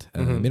väike vend.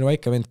 Minu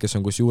väike vend, kes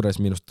on kusjuures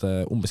minust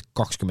umbes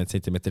 20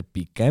 centimeetrit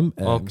pikem,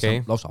 mis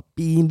on lausa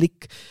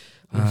piinlik.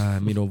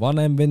 Minu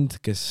vanem vend,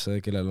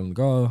 kellel on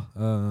ka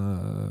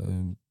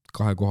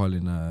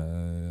kahekohaline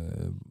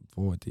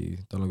voodi,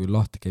 tal on küll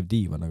lahti käiv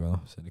diivan, aga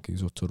see on ikkagi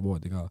suht suur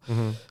voodi ka,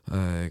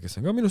 kes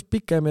on ka minust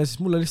pikem ja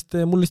siis mul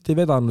lihtsalt ei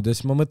vedanud ja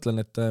siis ma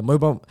mõtlen, et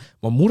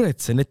ma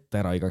muretsen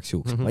ette ära igaks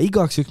juhuks. Ma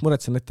igaks juhuks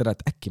muretsen ette ära,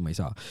 et äkki ma ei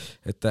saa.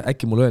 Et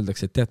äkki mulle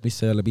öeldakse, et tead, mis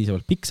sa ei ole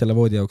piisavalt pikk selle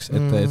voodi jaoks,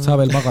 et sa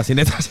veel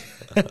magasin edasi.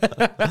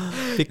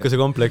 Pikkuse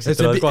kompleksid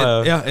tulevad kohe.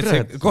 Jah,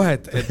 et kohe,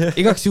 et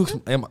igaks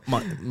juhuks,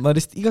 ma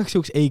lihtsalt igaks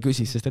juhuks ei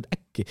küsis, sest et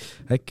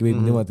äkki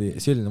võib niimoodi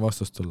selline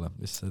vastus tulla.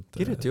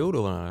 Kirjuti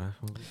jõuluvanale,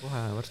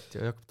 kohe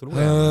varsti hakkab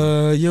tulema.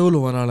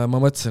 Jõuluvanale ma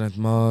mõtlesin, et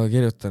ma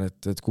kirjutan,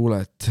 et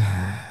kuule, et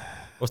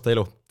osta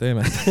elu.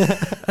 Teeme.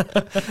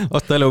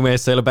 Osta elu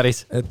mees, see ei ole päris.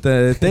 Et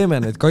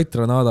teeme need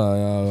Kaitranada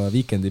ja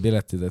Weekendi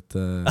piletid, et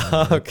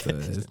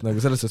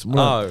nagu selles suhtes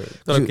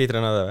tuleb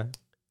Kaitranada või?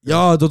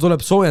 Jaa, ta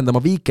tuleb soojendama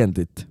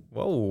Weekendit.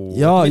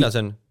 Millal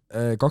see on?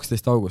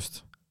 12.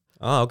 august.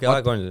 Okei,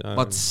 aeg on.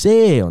 Vaat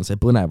see on see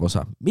põnev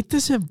osa.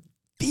 Mitte see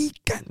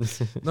Weekend.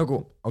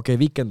 Nagu,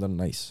 Weekend on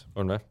nice.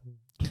 On või?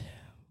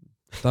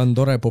 ta on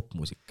tore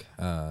popmuusik.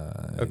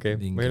 Okei,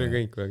 ma ei ole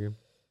käinud kunagi.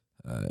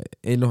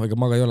 Ei ega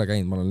ma ka ei ole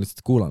käinud, ma olen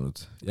lihtsalt kuulanud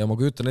ja ma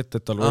kujutan ette,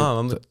 et tal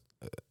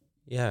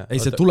ei,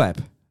 see tuleb.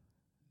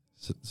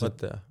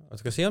 Oota,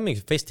 kas ei on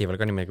mingi festival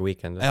ka nimega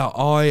Weekend?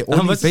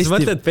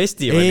 Mõtled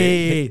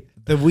festivali?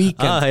 The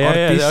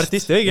Weekend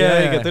artist. Õige,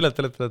 tuled.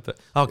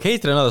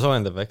 Kate Renata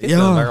soojendab, Kate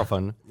on väga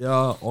fun.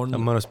 On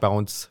mõnus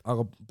bounce.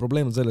 Aga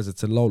probleem on selles, et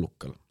see on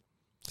laulukal.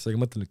 Seega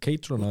mõtlen nüüd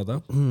Kate Renata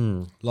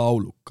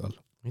laulukal.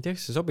 Ei tea,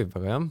 kas see sobib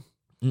väga, jah?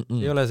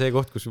 Ei ole see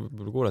koht, kus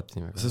kuulati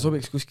nii väga. See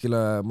sobiks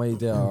kuskile, ma ei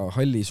tea,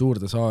 Halli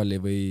suurde saali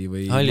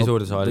või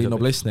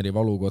Noblessneri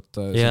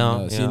valukotta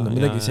sinna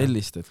midagi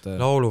sellist, et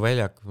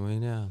lauluväljak, ma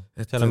ei tea,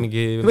 seal on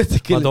mingi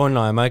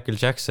Madonna ja Michael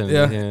Jackson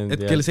ja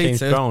kell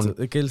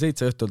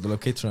 7 õhtul tuleb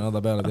Kate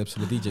Renata peale, teeb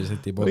sulle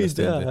DJ-seti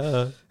poolest.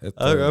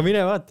 Aga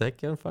mine vaata,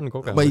 äkki on fun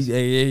kogemus.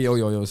 Ei,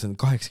 see on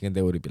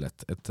 80 €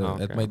 pilet, et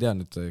ma ei tea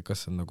nüüd,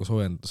 kas on nagu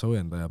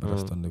soojendaja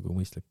pärast on nagu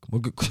mõistlik.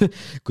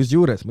 Kus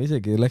juures ma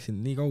isegi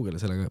läksin nii kaugele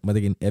sellega, ma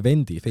tegin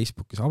evendi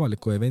Facebookis,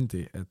 avaliku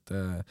evendi, et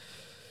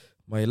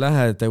ma ei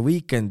lähe The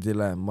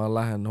Weekendile, ma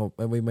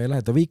ei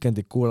lähe The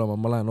Weekendit kuulama,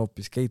 ma lähen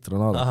hoopis Kate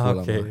Renata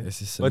kuulama.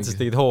 Mõtlesid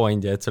tegid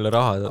hooandja, et selle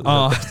raha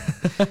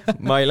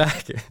ma ei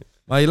lähegi.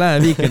 Ma ei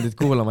lähe Weekendit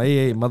kuulama,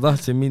 ei, ma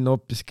tahtsin minna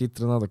hoopis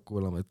Kate Renata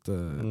kuulama,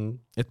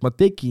 et ma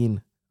tegin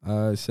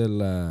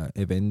selle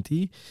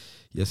evendi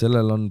ja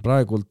sellel on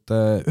praegult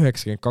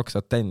 92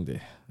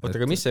 attendi. Oota,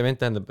 aga mis see event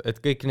tähendab,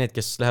 et kõik need,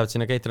 kes lähevad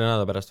sinna Kate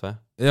Renata pärast või?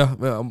 Jah,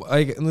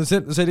 no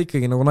see oli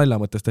ikkagi nagu nalja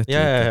mõttes tehti.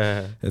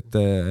 Et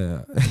ja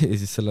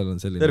siis sellel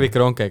on selline... Tervik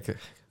ronkek.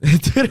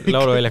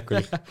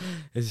 Lauluväljakul.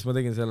 Ja siis ma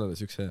tegin sellele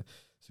sükse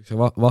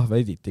vahva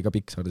editi ka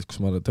Pixaris,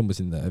 kus ma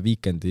tõmbasin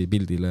Weekendi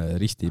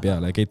pildile risti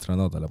peale Kate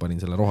Renatale,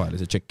 panin selle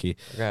rohelise tšeki.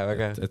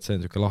 Et see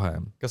on süke lahe.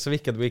 Kas sa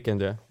vihkad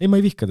Weekendi? Ei, ma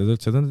ei vihka teda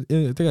üldse.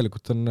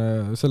 Tegelikult on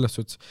selles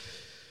suhtes...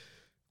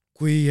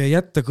 Kui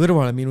jätta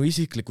kõrvale minu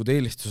isiklikud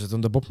eelistused, on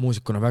ta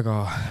popmuusikuna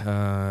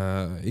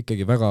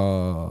ikkagi väga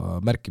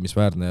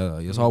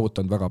märkimisväärne ja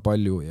saavutanud väga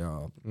palju ja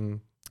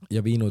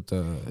viinud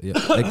ja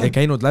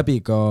käinud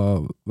läbi ka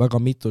väga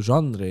mitu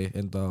žanri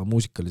enda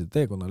muusikalise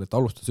teekonnal, et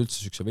alustas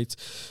üldse sükse veits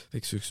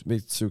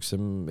sükse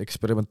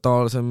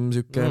eksperimentaalsem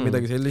süke,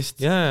 midagi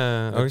sellist.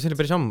 Aga see oli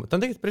päris ammu. Ta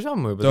on tegelikult päris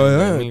ammu juba.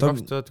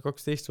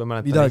 2012 või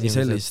mäletan.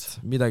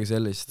 Midagi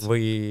sellist.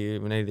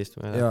 Või 14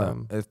 või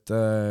mäletan.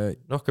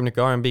 Rohkem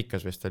niisugune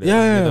R&B-kas vist oli.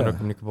 Nüüd on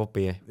rohkem niisugune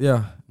popi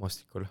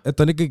maastikul. Et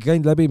on ikkagi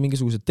käinud läbi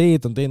mingisugused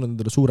teed, on teinud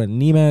endale suure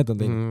nime, ta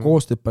on teinud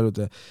koostööd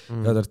paljude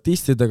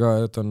artistidega,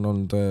 et on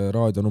olnud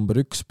raadio number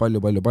 1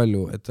 palju,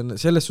 et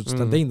selles suhtes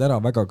ta on teinud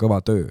ära väga kõva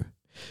töö.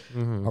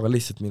 Aga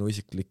lihtsalt minu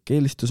isiklik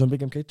eelistus on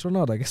pigem Kate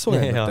Renata, kes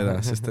soojendab teda,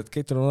 sest et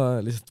Kate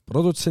Renata lihtsalt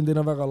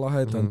produtsendina väga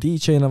lahe, ta on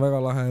DJ-na väga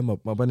lahe,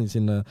 ma panin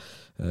sinna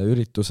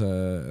ürituse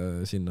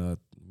sinna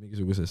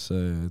mingisuguses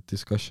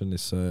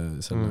discussionis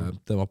selle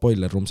tema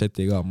Boiler Room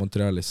seti ka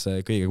Montrealis,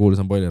 kõige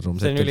kuulsam Boiler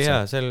Room set. See oli hea,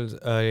 seal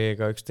oli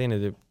ka üks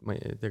teine tüüp, ma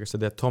ei tea, kas sa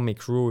tead Tommy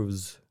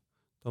Cruise.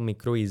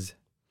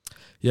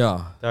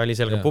 Ta oli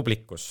seal ka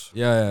publikus.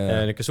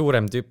 Niisugune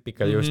suurem tüüp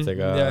ikka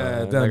juustega.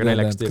 Ta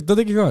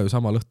tegi ka ju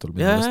samal õhtul.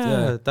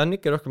 Ta on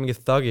ikka rohkem mingi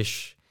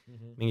thugish,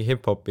 mingi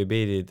hip-hopi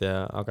beatid,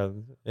 aga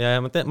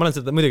ma olen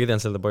seda, muidugi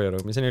tean seda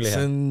Boileroomi, see on üli hea.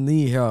 See on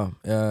nii hea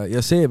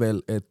ja see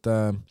veel, et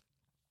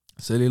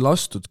see oli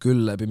lastud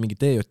küll läbi mingi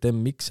DJM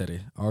mikseri,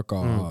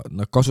 aga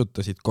nad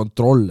kasutasid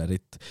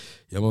kontrollerit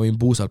ja ma võin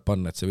puusalt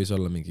panna, et see võis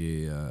olla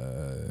mingi,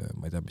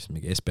 ma ei tea, mis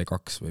mingi SP2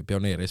 või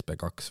Pioneer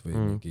SP2 või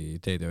mingi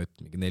DJM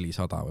mingi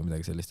 400 või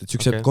midagi sellist, et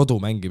süksed kodu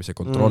mängimise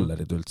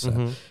kontrollerid üldse.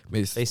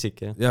 Basic,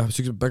 jah? Jah,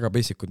 süksed väga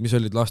basicud, mis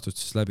olid lastud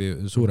siis läbi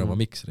suurema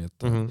mikseri,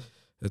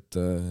 et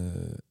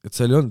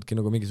seal ei olnudki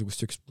nagu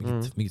mingisugust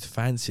mingit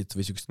fancyt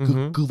või sükst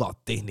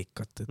kõvat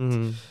tehnikat.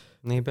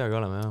 Nii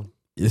peagi olema, jah.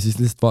 Ja siis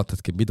lihtsalt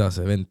vaatadki, mida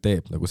see vend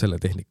teeb nagu selle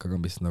tehnikaga,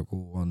 mis nagu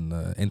on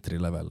entry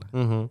level.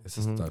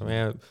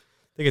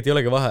 Tegelikult ei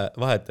olegi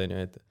vahet, on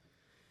ju, et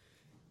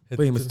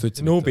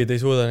põhimõtteliselt noobid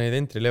ei suuda neid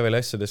entry level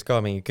asjades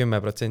ka mingi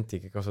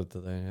 10%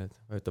 kasutada, et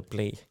võetab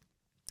play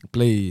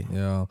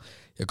ja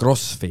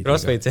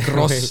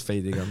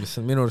crossfade'iga, mis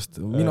on minu arust,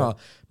 mina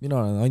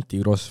olen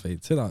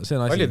anti-crossfade, see on asi.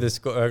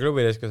 Paljudes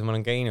klubides, kus ma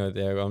olen käinud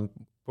ja on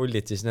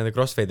puldid, siis nende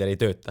crossfade'er ei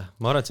tööta.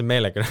 Ma arvan, et see on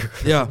meelega.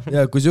 Ja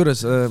kus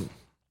juures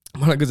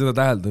ma olen ka seda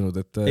täheldanud,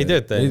 et ei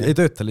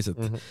tööta lihtsalt.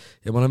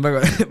 Ja ma olen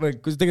väga,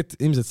 kui tegelikult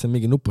ilmselt see on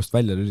mingi nupust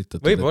välja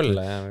lülitatud.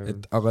 Võib-olla, jah.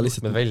 Aga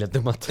lihtsalt... Me välja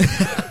tõmmata.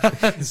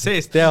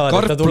 Seest teavad,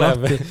 et ta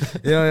tuleb.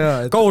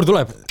 Kaur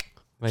tuleb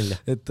välja.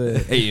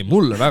 Ei,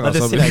 mulle väga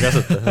sobib. Sile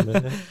kasuta.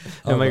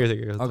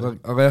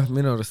 Aga jah,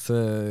 minu arust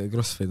see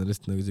crossfade on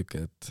lihtsalt nagu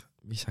siuke, et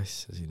mis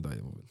asja siin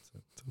toimub.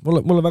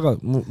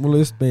 Mulle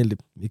just meeldib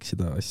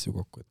miksida asju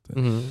kokku, et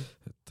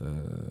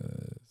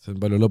see on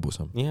palju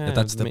lõbusam.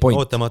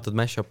 Ootamatud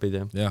mash-upid,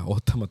 jah. Jah,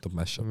 ootamatud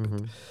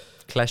mash-upid.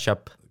 Clash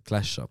up,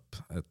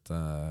 et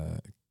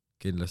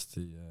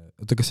kindlasti...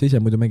 Oota, kas sa ise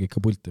muidu mängid ka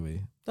pulti või?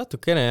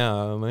 Natukene,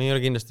 jaa. Ma ei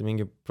ole kindlasti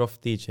mingi prof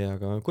DJ,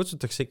 aga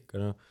kutsutakse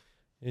ikka,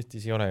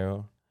 Eestis ei ole ju...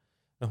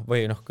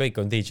 Või kõik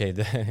on DJ-d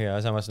ja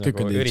samas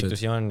nagu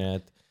üritusi on ja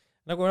et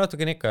nagu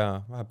natukene ikka,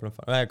 vahepeal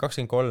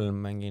 23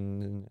 mängin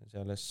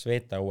selles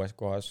Sveta uues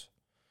kohas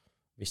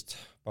vist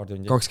paar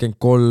tundi.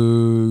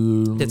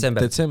 23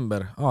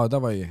 detsember.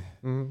 Davai.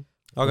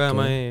 Aga okay.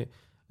 Ma ei,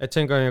 et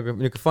see on ka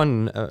niuke fun,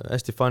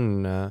 hästi fun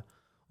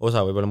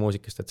osa võib-olla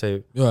muusikast, et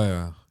see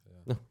ja.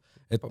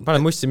 pane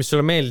mussi, mis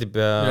sulle meeldib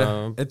ja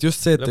et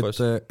just see,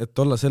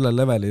 et olla sellel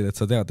levelil, et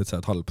sa tead, et sa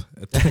oled halb.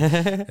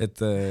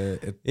 Et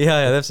ja,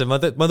 täpselt,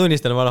 ma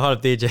tunnistan, ma olen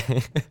halb DJ.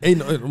 Ei,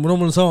 mul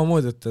on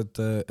samamoodi,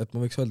 et ma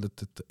võiks öelda,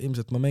 et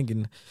ilmselt ma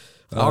mängin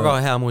aga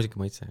hea muusika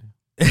mõitse.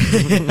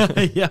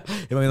 ja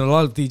ma võin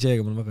olla halb DJ,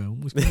 aga mul on väga hea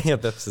muusika. Ja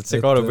täpselt,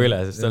 see kaalub üle,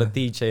 sest sa oled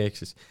DJ, ehk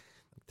siis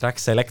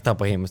track selecta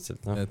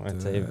põhimõtteliselt,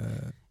 et see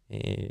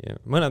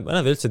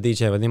mõned üldse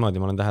DJ-vad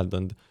niimoodi, ma olen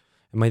täheldanud.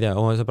 Ma ei tea,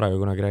 sõbraga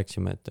kunagi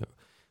rääkisime,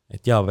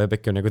 et Java peab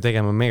ikka nagu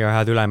tegema mega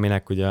head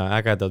üleminekud ja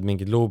ägedad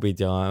mingid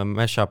loopid ja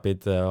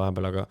mashupid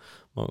vahepeal, aga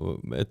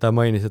ta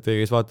mainis, et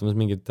käis vaatamas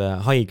mingid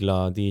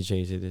haigla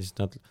DJ-sid ja siis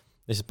nad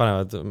lihtsalt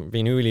panevad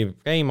vinüüli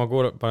käima,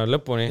 panevad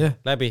lõpuni,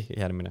 läbi,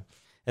 järgmine.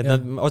 Et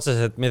nad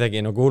otseselt midagi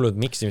nagu hullud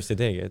miksimist ei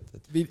teegi.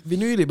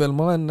 Vinüüli peal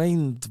ma olen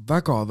näinud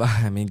väga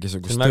vähe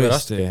mingisugust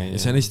tõesti. Ja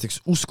see on esiteks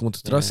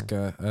uskumatult raske.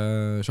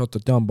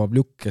 Shoutout Jaan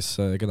Pavljuk,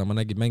 keda ma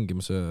nägin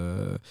mängimas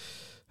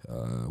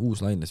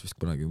Uus-Laines vist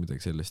kunagi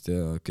midagi sellist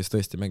ja kes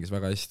tõesti mängis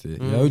väga hästi.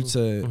 Ja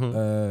üldse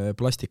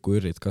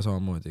plastikuürid ka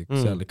samamoodi.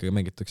 Seal ikkagi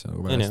mängitakse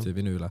nagu väga hästi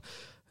vinüüle.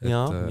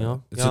 Ja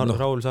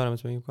Raul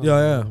Saaremets mängib ka.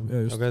 Ja,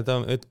 just. Aga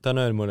ta on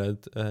öelnud mulle,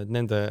 et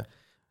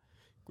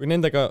kui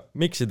nendega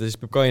miksida,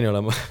 siis peab kaine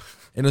olema.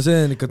 Ei no see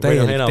on ikka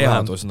täielik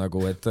teadus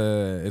nagu, et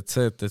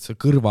see, et sa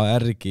kõrva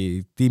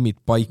järgi tiimid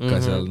paika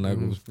seal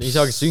nagu. Ei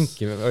saagi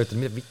synki, mida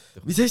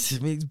vittu. Mis asja,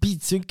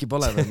 beat synki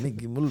pole veel,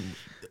 mingi mul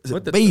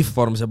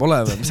waveform see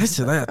pole veel, mis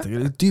asja tajata,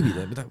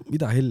 tüübid,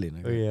 mida helli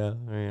nagu. Ja,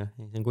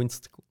 see on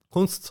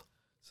kunst.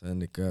 See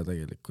on ikka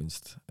täielik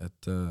kunst,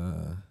 et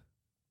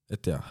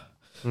jah.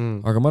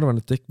 Aga ma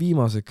arvan, et ehk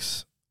viimaseks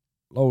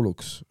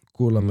lauluks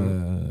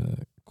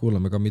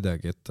kuulame ka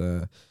midagi,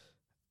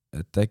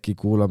 et äkki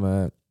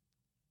kuulame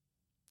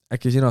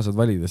äkki sina saad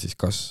valida siis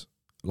kas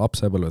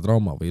lapsepõlve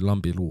trauma või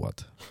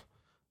lambiluuad?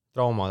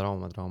 Trauma.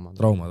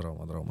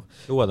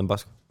 Luuad on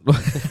pask.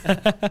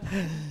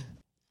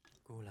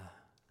 Kuule,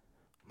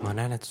 ma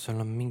näen, et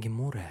sul on mingi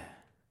mure.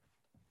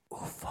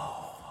 Ufo.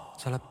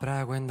 Sa oled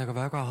praegu endaga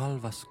väga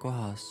halvas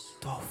kohas.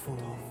 Tofu.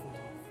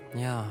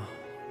 Jaa,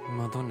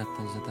 ma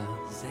tunnetan seda.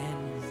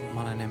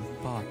 Ma olen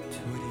empaat.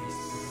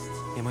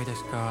 Ja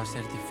muideks ka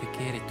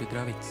sertifikeeritud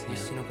ravitseja.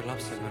 Mis sinuga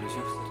lapsega oli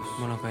suhtus?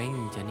 Mul on ka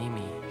India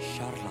nimi.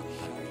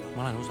 Charlatan. Ma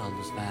olen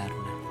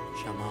usaldusväärne.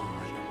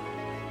 Shamaan.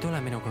 Tule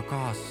minuga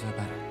kaasa,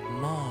 sõber.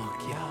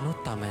 Maagia.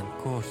 Nutame end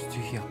koos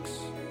tühjaks.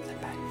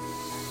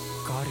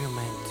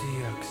 Karjume end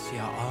tühjaks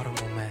ja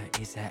armume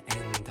ise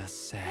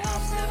endasse.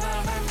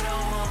 Lapsepõlve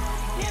trauma,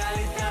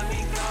 jälitab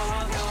nii kaua,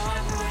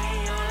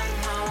 kuni olen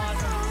maas.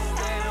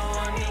 Elu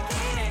on nii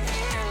kiire,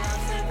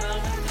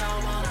 lapsepõlve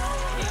trauma,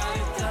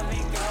 jälitab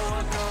nii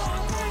kaua,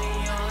 kuni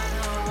olen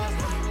maas.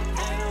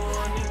 Elu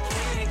on nii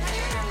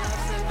kiire,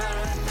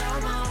 lapsepõlve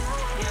trauma.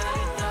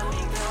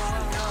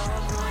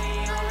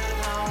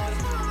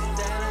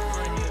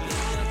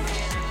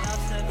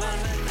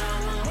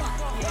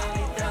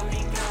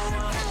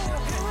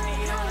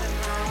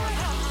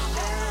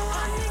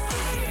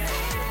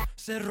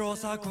 See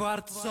roosa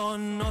kvarts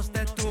on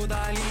ostetud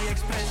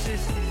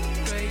AliExpressis.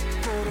 Kõik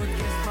kurud,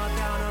 kes ma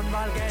tean, on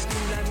valged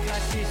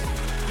ülemklassis.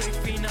 Kõik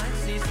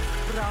finantsis,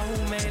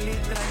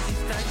 rahumeelid,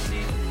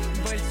 transistantsid.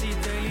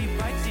 Võltsid,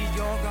 õlipatsid,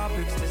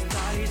 joogapükstes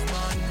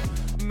talisman.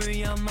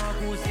 Müüa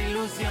magus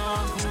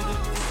illusioon,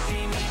 puudub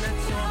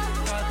diskriminatsioon.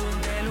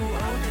 Kadunud elu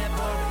õudne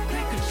pool,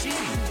 kõik on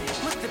chill.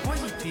 Mõtle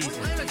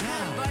positiivselt.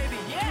 Tule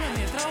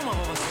meie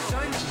traumavabastus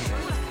on.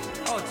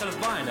 Sa oled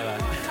vaene või?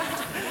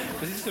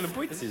 Ja siis sul on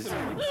putsis.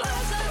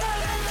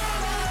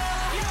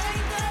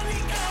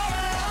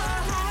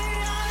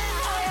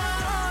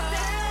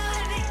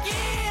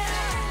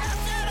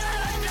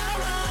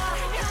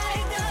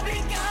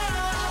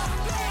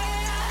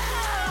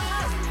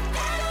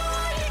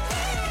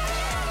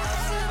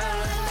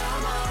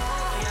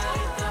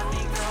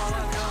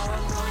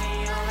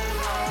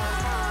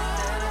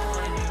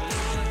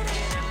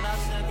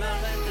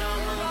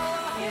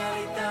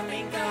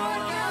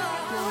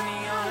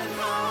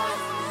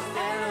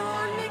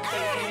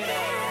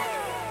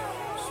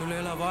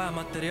 Vaja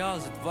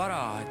materiaalset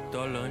vara, et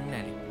olla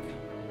õnnelik.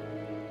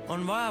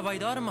 On vaja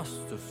vaid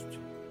armastust,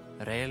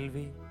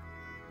 relvi,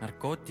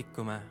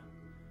 narkootikume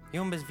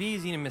ja umbes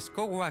 5 inimest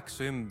kogu aeg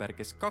su ümber,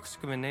 kes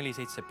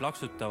 24/7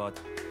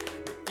 plaksutavad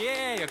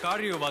ja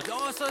karjuvad,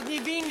 sa oled nii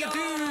vinge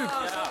tüüp,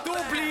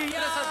 tubli,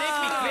 sa oled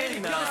epic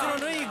venna, sul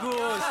on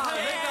õigus,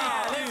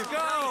 let's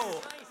go!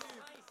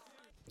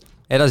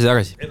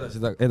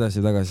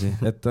 Edasi tagasi,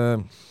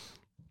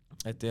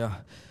 et jah,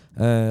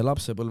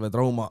 lapsepõlve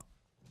trauma.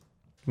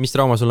 Mis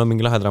trauma sul on,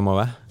 mingi lahe trauma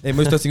või? Ei,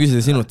 ma just tahtsin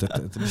küsida sinult,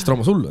 et mis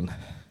trauma sul on?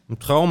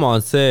 Trauma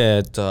on see,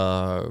 et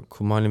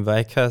kui ma olin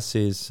väike,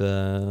 siis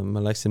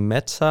ma läksin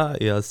metsa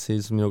ja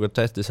siis minuga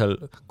tehti seal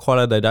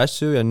koledaid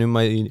asju ja nüüd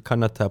ma ei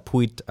kannata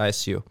puit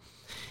asju.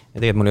 ja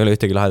tegelikult mul ei ole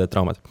ühtegi lahedat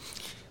traumat.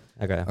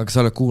 Aga sa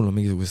oled kuulnud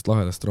mingisugusest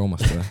lahedast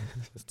traumast või?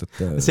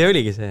 See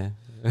oligi see.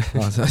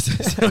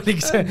 See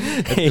oligi see,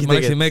 et ma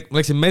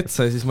läksin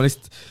metsa ja siis ma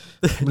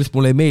lihtsalt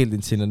mulle ei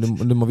meeldinud sinna,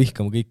 nüüd ma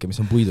vihkan kõike, mis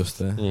on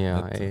puidust.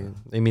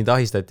 Ei, mind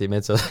ahistati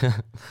metsas.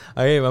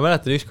 Aga ei, ma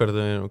mäletan ükskord,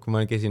 kui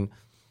ma käisin,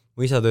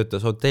 mu isa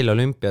töötas hotell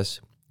Olümpias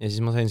ja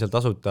siis ma sain seal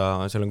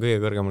tasuta, seal on kõige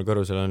kõrgemal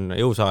kõrvu, seal on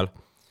jõusaal.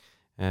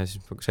 Ja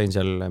siis sain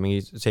seal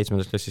mingi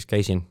 7. klassis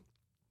käisin.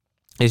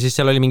 Ja siis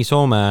seal oli mingi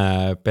Soome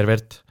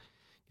pervert,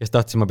 kes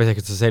tahtis ma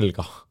peseks seda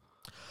selga.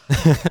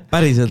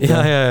 Päriselt?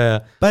 Ja.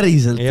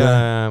 Päriselt?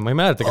 Ja ma ei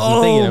mäleta, kas ma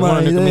tegin, mul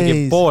on ikka mingi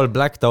pool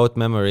blacked out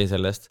memory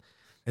sellest.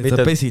 Et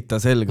sa pesid ta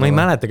selga? Ma ei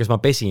mäleta, kas ma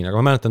pesin, aga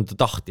ma mäletan, ta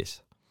tahtis.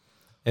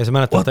 Ja sa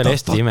mäletan, ta oli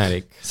hästi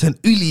imelik. See on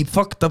üli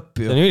fucked up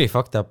ju. See on üli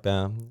fucked up,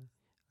 ja.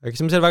 Aga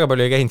siis ma seal väga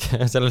palju ei käinud,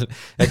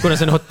 et kuna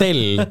see on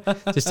hotell,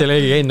 siis seal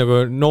ei käinud nagu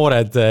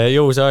noored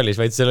jõusaalis,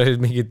 vaid seal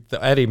olid mingid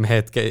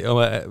ärimehed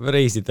oma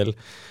reisidel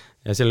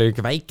ja seal oli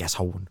ikka väike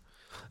saun.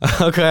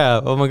 Aga jah,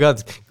 oh my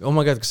god,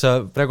 kas sa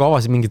praegu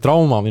avasid mingi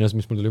trauma minus,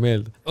 mis mul tuli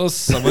meelde?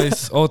 Ossa,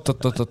 poiss, oot.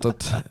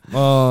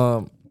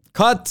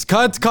 Cut,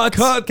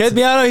 get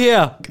me out of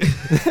here!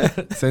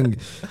 see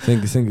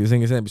ongi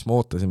see, mis me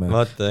ootasime.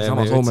 Vaata,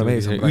 sama Soome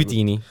mees on praegu.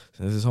 Üdini.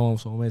 See sama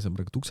Soome mees on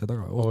praegu tukse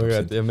taga. Oh my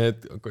god, ja me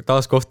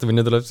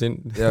taaskohtumine tuleb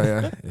siin.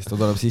 Ja, siis ta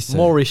tuleb sisse.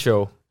 Maury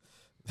show.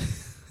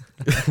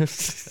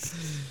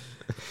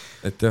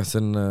 Et jah,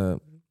 see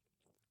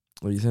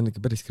on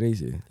ikka päris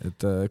crazy,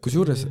 et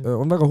kusjuures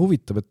on väga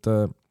huvitav,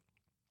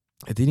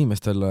 et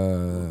inimestel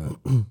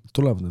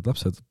tulevad need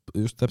lapsed,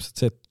 just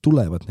täpselt see, et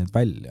tulevad need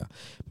välja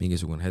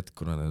mingisugune hetk,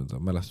 kuna need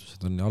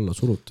mälestused on nii alla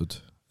surutud.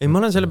 Ei, ma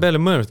olen selle peale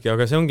mõelnudki,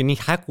 aga see ongi nii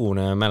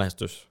hägune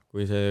mälestus,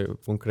 kui see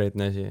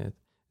konkreetne asi, et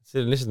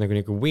see on lihtsalt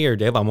nagu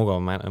weird ja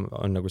ebamugav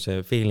on nagu see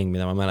feeling,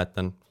 mida ma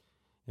mäletan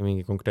ja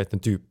mingi konkreetne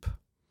tüüp.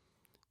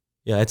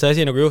 Ja et see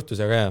asi nagu juhtus,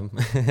 aga jah,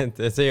 et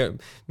see,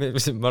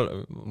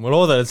 ma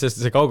loodan, et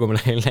see kaugemale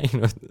ei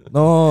läinud.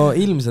 No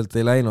ilmselt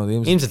ei läinud.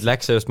 Ilmselt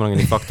läks, sellest ma olen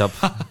nii fucked up.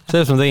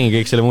 Sellest ma tegin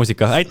kõik selle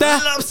muusika.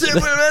 Aitäh!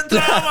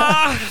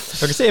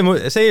 Aga see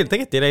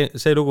tegelikult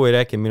see lugu ei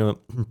rääkinud minu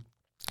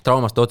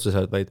traumast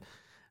otseselt, vaid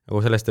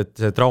nagu sellest, et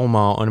see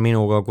trauma on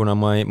minuga, kuna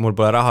mul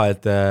pole raha,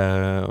 et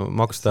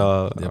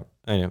maksta.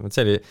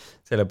 See oli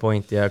selle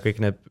point ja kõik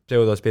need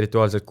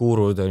pseudospirituaalsed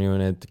kuurud on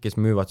ju need, kes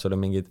müüvad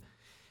sulle mingid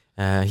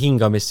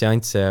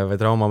hingamisseansse või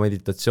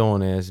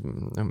traumameditatsioone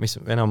ja mis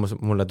enamus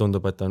mulle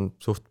tundub, et on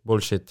suht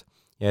bullshit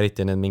ja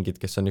eriti need mingid,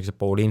 kes on niisugused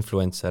pool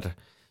influencer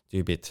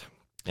tüübid.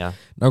 Ja.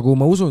 Nagu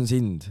ma usun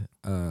sind.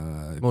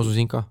 Ma usun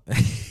sind ka.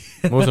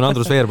 Ma usun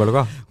Andrus Veerpalu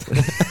ka.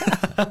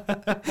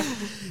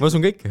 Ma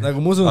usun kõik.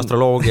 Nagu ma usun...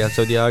 Astroloogia,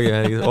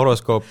 zodiaagia,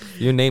 horoskoop,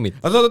 you name it.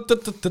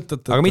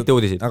 Aga mitte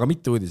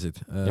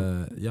uudisid.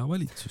 Ja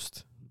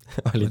valitsust.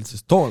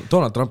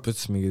 Donald Trump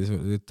ütles mingi,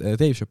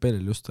 Dave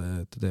Chappelle'il just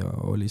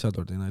oli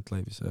Saturday Night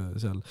Live'is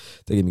seal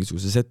tegi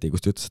mingisuguse seti,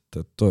 kus ta ütles,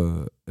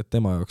 et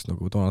tema jaoks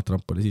nagu Donald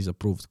Trump oli siis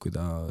approved, kui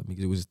ta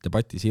mingisuguses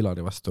debatis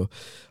Hillary vastu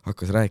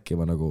hakkas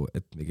rääkima nagu,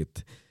 et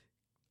mingit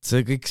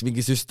see kõik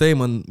mingi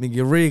süsteem on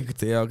mingi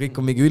rigged ja kõik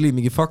on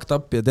mingi fucked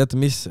up ja teate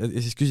mis, ja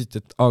siis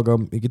küsiti, et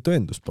aga mingi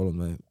tõendust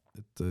palun,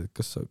 et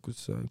kus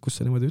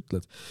sa niimoodi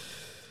ütled?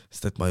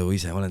 Sest et ma ju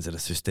ise olen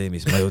selles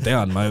süsteemis, ma ju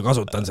tean, ma ju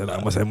kasutan seda,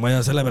 ma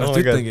sellepärast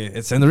ütlengi,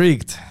 et see on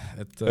rigged.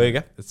 Et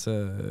see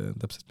on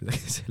täpselt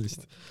midagi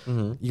sellist.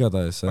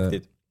 Igatahes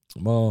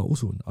ma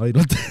usun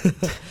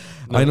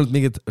ainult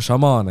mingid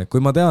šamaane.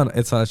 Kui ma tean,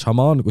 et sa oled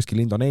šamaan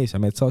kuskil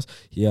Indoneesia metsas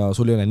ja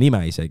sul ei ole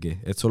nime isegi,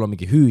 et sul on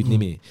mingi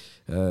hüüdnimi,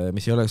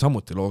 mis ei ole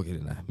samuti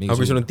loogiline. Aga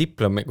kui sul on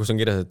diplom, kus on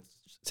kirjas, et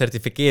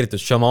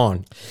sertifikeeritud šamaan,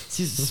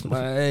 siis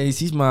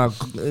ma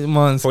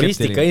olen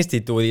Holistika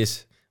instituudis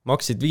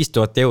maksid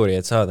 5000 €,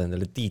 et saada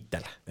endale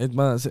tiitel.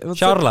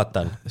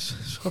 Charlatan.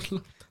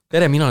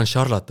 Tere, mina olen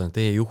Charlatan,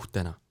 teie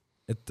juhtena.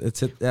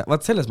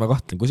 Vaat selles ma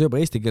kahtlen, kui sa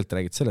juba eesti keelt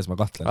räägid, selles ma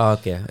kahtlen.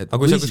 Okay.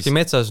 Aga kui sa kuskil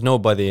metsas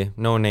nobody,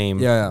 no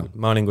name,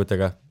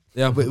 maalingutega.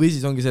 Ja, või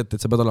siis ongi see,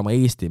 et sa pead olema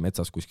Eesti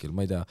metsas kuskil,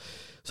 ma ei tea,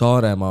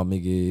 Saaremaa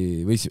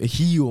mingi, või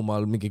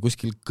Hiiumaal mingi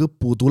kuskil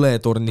Kõpu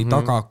tuletorni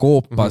taga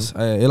koopas,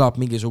 elab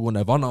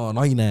mingisugune vana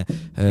naine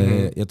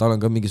ja tal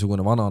on ka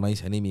mingisugune vana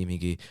naise nimi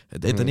mingi,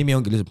 et ta nimi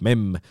ongi lihtsalt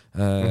Memm,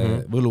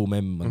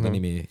 Võlumemm on ta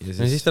nimi.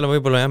 Ja siis tal on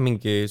võib-olla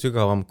mingi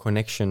sügavam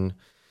connection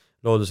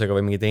loodusega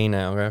või mingi teine,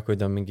 aga kui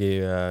ta on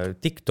mingi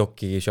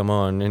TikToki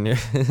šamaan,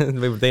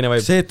 võib-olla teine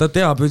vaib. See, et ta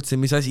teab üldse,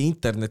 mis asi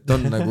internet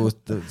on, nagu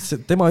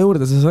tema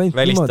juurde sa said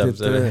välistab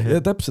selle. Ja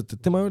täpselt, et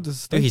tema juurde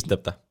sa said.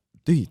 Tühistab ta.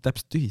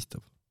 Täpselt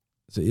tühistab.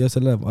 Ja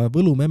selle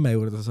Võlumemme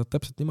juurde sa saad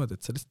täpselt niimoodi,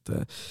 et sa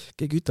lihtsalt,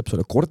 keegi ütleb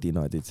sulle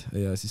koordinaadid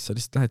ja siis sa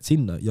lihtsalt lähed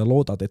sinna ja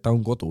loodad, et ta on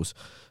kodus.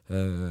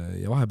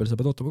 Ja vahepeal sa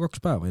pead ootama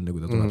 2 päeva, enne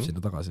kui ta tuleb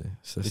sinna tagasi.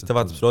 Siis ta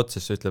vaatab sulle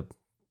otsa, siis ütleb,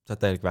 sa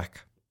oled täielik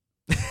vähk.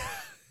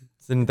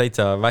 See on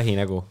täitsa vähi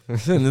nägu.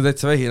 See on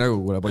täitsa vähi nägu,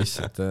 kuule poiss,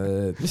 et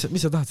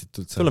mis sa tahtsid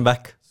üldse? Sul on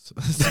vähk.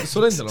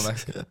 Sul endal on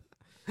vähk.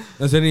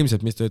 No see on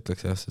ilmselt, mis ta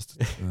ütleks jah, sest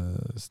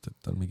et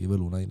ta on mingi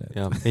võlunaine.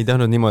 Ja, ei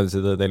tahtnud niimoodi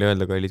seda teile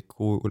öelda, kui olid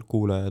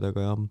kuulajad,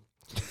 aga jah.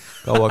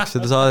 kauaks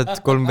seda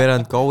saadet,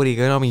 3/4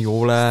 Kauriga enam ei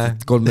ole.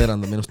 3/4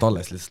 on minust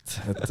alles lihtsalt,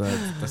 et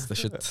that's the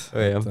shit.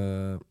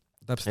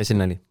 Täpselt. See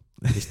on nali.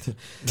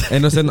 ei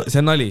no see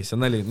on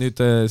nali, nüüd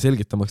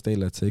selgitamaks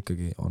teile, et see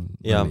ikkagi on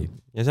nali.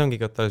 Ja see ongi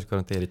katalüüs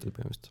garanteeritud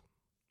põhimõtteliselt.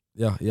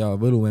 Ja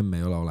võlumemme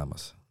ei ole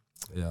olemas.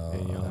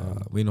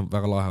 Või no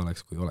väga lahe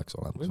oleks, kui oleks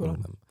olemas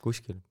võlumemme.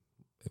 Kuskil.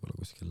 Võib-olla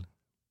kuskil.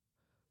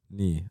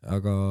 Nii,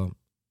 aga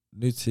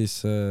nüüd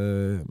siis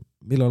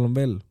millal on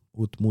veel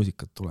uut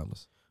muusikat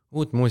tulemas?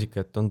 Uut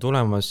muusikat on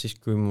tulemas siis,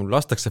 kui mul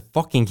lastakse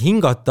fucking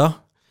hingata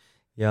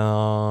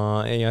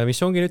ja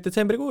mis ongi nüüd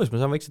detsembrikuus,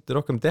 ma saan vaikselt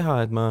rohkem teha,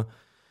 et ma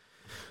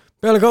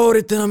peale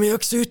Kaurit enam ei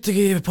jaksa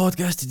ühtegi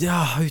podcasti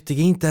teha,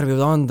 ühtegi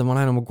intervjuud anda, ma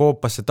lähen oma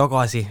koopasse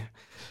tagasi.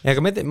 Ja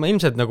aga ma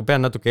ilmselt nagu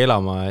pean natuke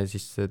elama ja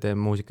siis teen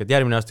muusikat.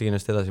 Järgmine aasta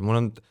kindlasti edasi. Mul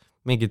on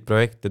mingid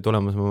projekte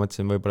tulemas, ma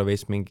mõtlesin võib-olla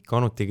veits mingi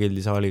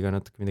Kanuti-gildi saaliga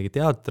natuke midagi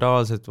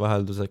teatraalset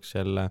vahelduseks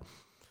jälle.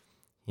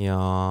 Ja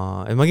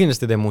ma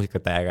kindlasti teen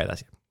muusikat täiega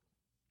edasi.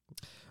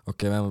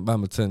 Okei,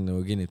 vähemalt see on nagu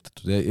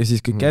kinnitatud. Ja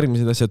siis kõik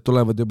järgmised asjad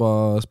tulevad juba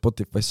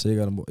Spotify'sse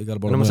igal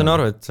pool. No ma saan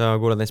aru, et sa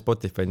kuulad neid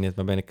Spotify, nii et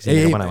ma pean ikka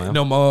sinna panema.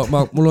 No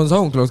mul on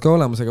SoundCloud ka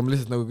olemas, aga ma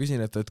lihtsalt nagu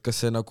küsin, et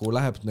kas see nagu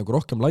läheb nagu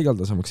rohkem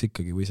laialdasemaks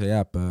ikkagi või see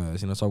jääb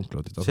sinna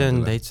SoundCloudi tasandile? See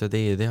on täitsa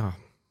teie teha.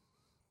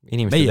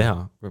 Inimeste teha.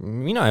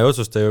 Mina ei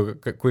otsusta ju,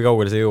 kui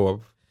kaugele see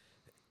jõuab.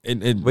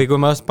 Või kui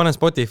ma panen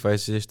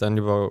Spotify'sse, siis ta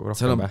on juba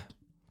rohkem vähe.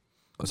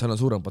 Seal on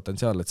suurem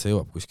potentsiaal, et see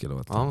jõuab kuskile.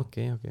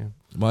 Okay.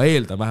 Ma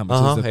eeldan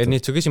vähemalt sellest, et...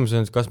 Nüüd su küsimus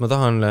on, kas ma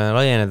tahan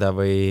laieneda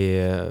või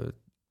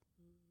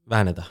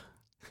väheneda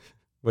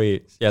või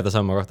jääda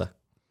sama kohta?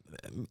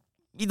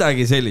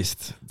 Midagi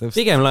sellist.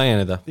 Pigem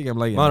laieneda.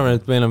 Ma arvan,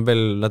 et meil on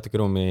veel natuke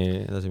ruumi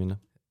edasi minna.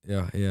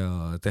 Ja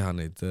teha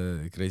neid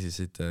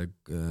kreisisid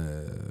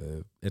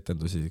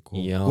etendusi,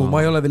 kuhu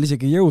ma ei ole veel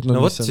isegi jõudnud.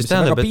 No võt, siis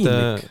tähendab, et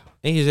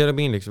ei, see ei ole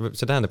piinlik.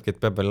 See tähendabki,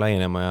 et peab veel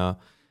laienema ja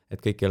et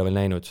kõik ei ole veel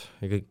näinud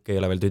ja kõik ei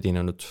ole veel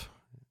tüdinenud.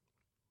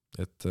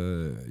 Et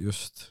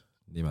just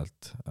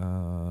nimelt.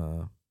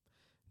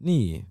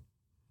 Nii,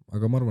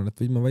 aga ma arvan,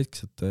 et võime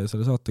vaikselt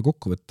selle saate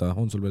kokku võtta.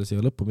 On sul veel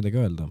siia lõppu midagi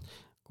öelda?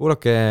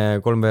 Kuulake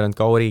 3/4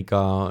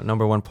 Kauriga,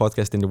 number 1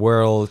 podcast in the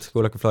world.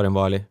 Kuulake Florian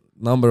Wahli.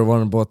 Number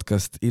 1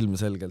 podcast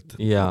ilmselgelt.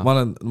 Ma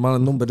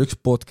olen number 1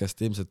 podcast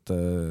ilmselt,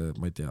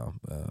 ma ei tea,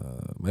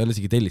 ma ei ole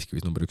isegi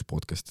Telliskivis number 1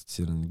 podcast, et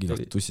siin on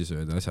igast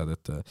tussisööd ja asjad,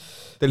 et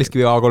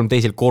Telliskivi A3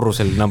 teisel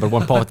korrusel number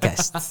 1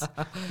 podcast.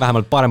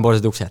 Vähemalt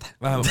parempoolsed uksed.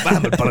 Vähemalt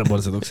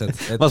parempoolsed uksed.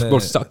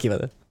 Vaspoolsed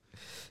sakivad.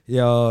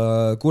 Ja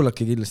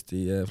kuulake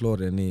kindlasti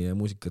Floriani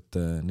muusikat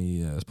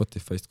nii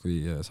Spotify'st kui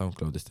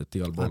SoundCloudist,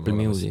 et igal pool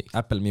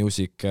Apple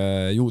Music,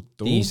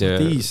 YouTube,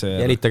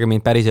 Deezer. Jälitage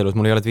mind päris elus,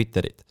 mul ei ole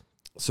Twitterit.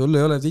 Sul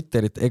ei ole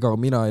Twitterit, ega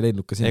mina ei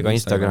leidnud ka ega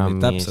Instagrami.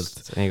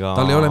 Täpselt.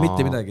 Tal ei ole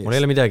mitte midagi. Mul ei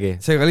ole midagi.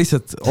 Seega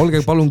lihtsalt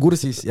olge palun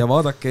kursis ja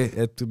vaadake,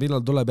 et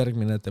millal tuleb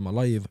järgmine tema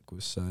live,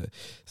 kus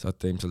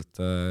saate ilmselt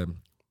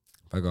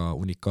väga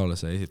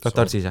unikaalse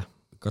esituse.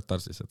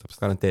 Katarsise.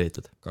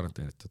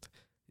 Garanteeritud.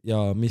 Ja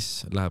mis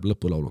läheb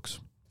lõpulauluks?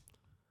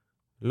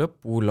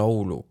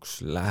 Lõpulauluks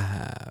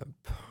läheb...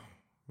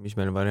 Mis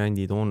meil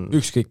variandid on?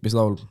 Ükskõik mis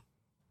laul.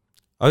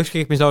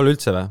 Ükskõik mis laul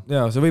üldse või?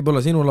 Jaa, see võib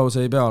olla sinu laul,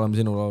 see ei pea olema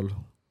sinu laul.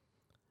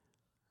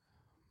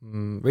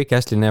 Rick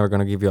Astley Never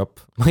Gonna Give You Up.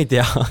 Ma ei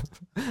tea.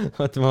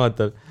 ma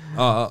vaatan.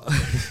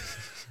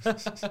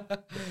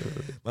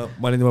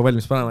 Ma olin juba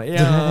valmis panema.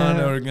 Yeah,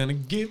 never gonna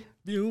give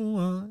you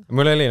up.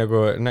 Mul oli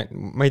nagu,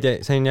 ma ei tea,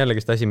 see on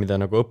jällegi asi,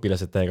 mida nagu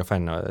õpilased täiega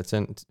fännavad. Et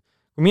see on,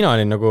 kui mina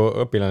olin nagu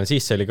õpilane,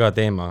 siis see oli ka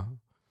teema.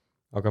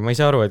 Aga ma ei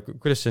saa aru, et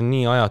kuidas see on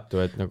nii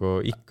ajatu, et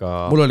nagu ikka...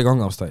 Mul oli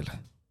Gangnam Style.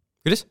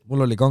 Kuidas?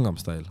 Mul oli Gangnam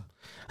Style.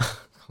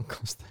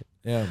 Gangnam Style.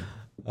 Jah.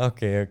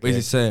 Okay. Või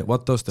siis see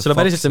What Does the Fuck. Sulle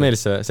päriselt see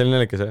meeldis see? See oli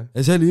nelikas või?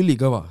 See oli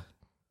ülikõva.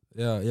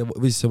 Ja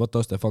või siis see What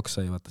Does the Fuck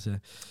sai, vaata see.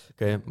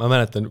 Okay. Ma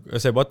mäletan,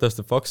 see What Does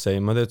the Fuck sai,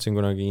 ma töötasin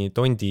kunagi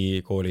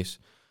Tondi koolis,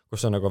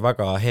 kus on nagu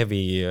väga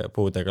heavy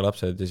puudega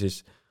lapsed ja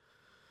siis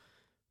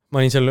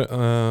ma olin seal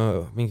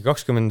mingi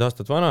 20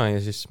 aastat vana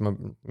ja siis ma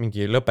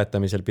mingi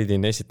lõpetamisel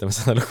pidin esitama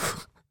seda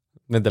lugu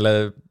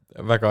nendele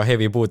väga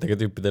heavy puudega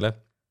tüüpidele.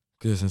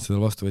 Kuidas nad seda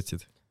vastu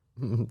võtsid?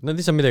 Nad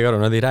ei saa midagi aru,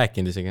 nad ei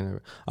rääkinud isegi nagu.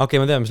 Okei,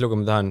 ma tean, mis lugu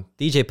ma tahan.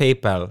 DJ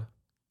PayPal,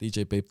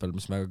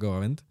 mis väga kõva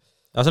vend.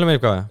 Sulle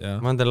meeldib ka või?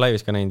 Ma olen teil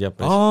laivis ka näinud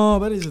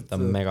Jaapanis. Päriselt. Ta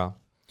on mega.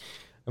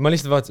 Ma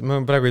lihtsalt vaatasin,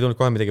 ma praegu ei tulnud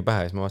kohe midagi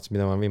pähe, siis ma vaatasin,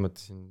 mida ma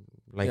viimati siin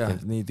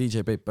laikinud. Nii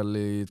DJ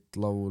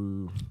PayPalit laul...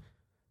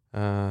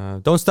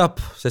 Don't stop,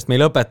 sest me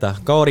ei lõpeta.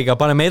 Kauriga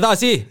paneme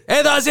edasi!